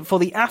shortlisted for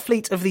the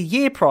Athlete of the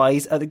Year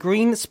prize at the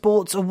Green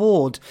Sports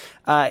Award.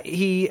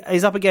 He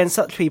is up against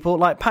such people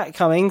like Pat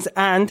Cummings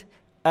and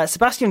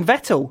Sebastian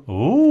Vettel.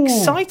 Ooh.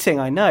 Exciting,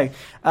 I know.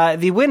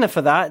 The winner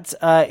for that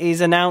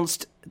is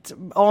announced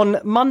on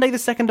Monday the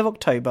 2nd of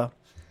October.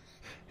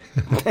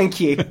 Thank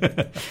you.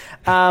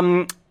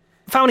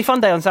 Family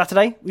Fun Day on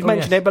Saturday. We've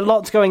mentioned it, but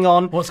lots going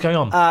on. What's going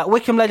on?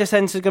 Wycombe Leisure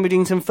Centre is going to be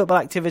doing some football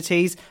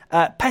activities.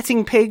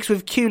 Petting pigs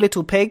with cute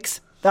little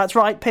pigs. That's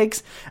right,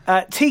 pigs.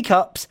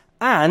 Teacups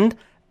and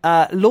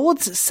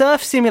Lord's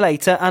Surf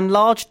Simulator and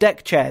large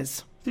deck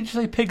chairs. Did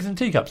you say pigs and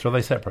teacups, or are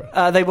they separate?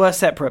 They were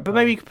separate, but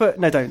maybe you could put...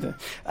 No, don't.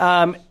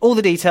 All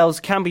the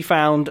details can be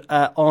found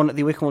on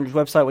the Wycombe Wanderers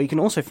website, where you can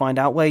also find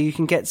out where you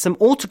can get some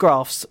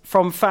autographs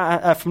from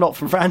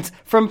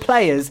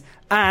players.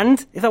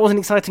 And, if that wasn't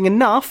exciting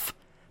enough...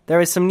 There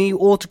is some new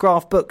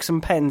autograph books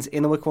and pens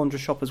in the Wycombe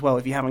Wanderers shop as well,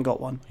 if you haven't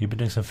got one. You've been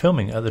doing some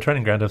filming at the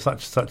training ground of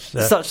such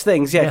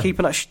things, yeah. Keep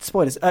an eye...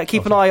 Spoilers.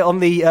 Keep an eye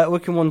on the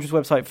Wycombe Wanderers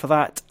website for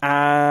that.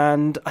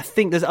 And I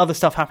think there's other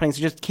stuff happening,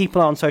 so just keep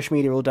an eye on social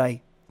media all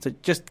day. So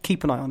just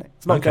keep an eye on it.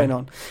 It's not going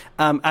on.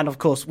 And, of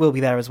course, we'll be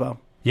there as well.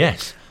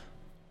 Yes.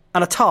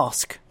 And a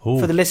task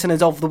for the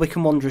listeners of the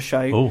Wycombe Wanderers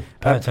show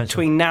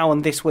between now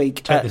and this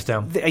week. Take this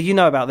down. You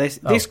know about this.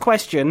 This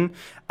question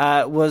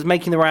was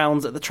making the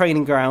rounds at the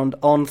training ground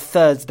on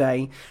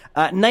Thursday.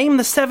 Name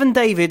the 7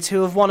 Davids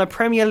who have won a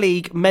Premier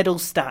League medal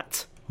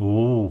stat.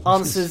 Ooh.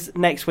 Answers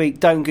next week.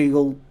 Don't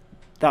Google.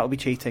 That would be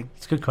cheating.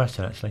 It's a good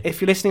question, actually.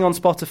 If you're listening on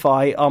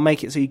Spotify, I'll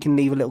make it so you can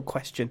leave a little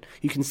question.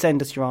 You can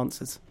send us your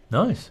answers.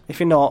 Nice. If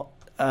you're not...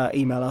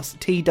 email us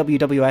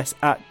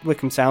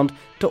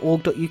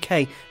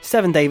twws@wycombesound.org.uk.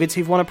 7 Davids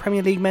who've won a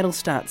Premier League medal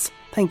stats.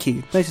 Thank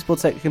you. Notice board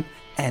section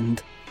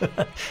end.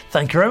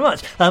 Thank you very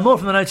much. More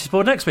from the notice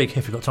board next week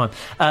if we've got time.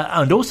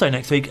 And also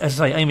next week, as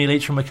I say, Amy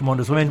Leach from Wycombe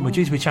Wanderers Women. We're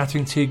due to be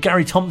chatting to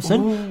Gary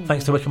Thompson,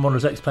 thanks to Wycombe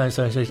Wanderers Ex-Player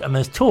Association. And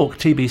there's talk,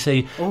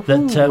 TBC,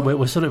 that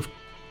we're sort of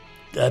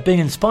being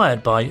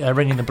inspired by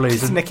Ringing the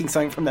Blues. And nicking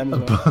something from them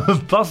as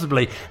well.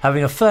 Possibly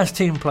having a first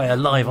team player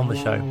live on the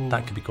show.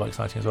 That could be quite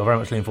exciting as well. Very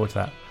much looking forward to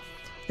that.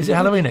 Is it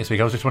Halloween next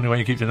week? I was just wondering why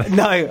you keep doing that.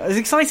 No, it's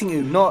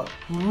exciting, not...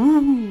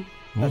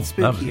 That's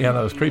spooky. That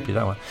was creepy,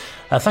 that one.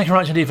 Thank you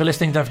very much indeed for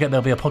listening. Don't forget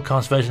there'll be a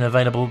podcast version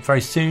available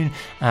very soon.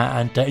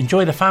 And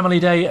enjoy the family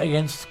day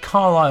against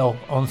Carlisle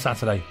on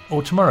Saturday.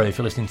 Or tomorrow if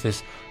you're listening to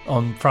this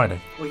on Friday.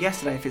 Or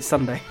yesterday if it's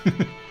Sunday.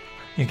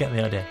 You get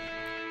the idea.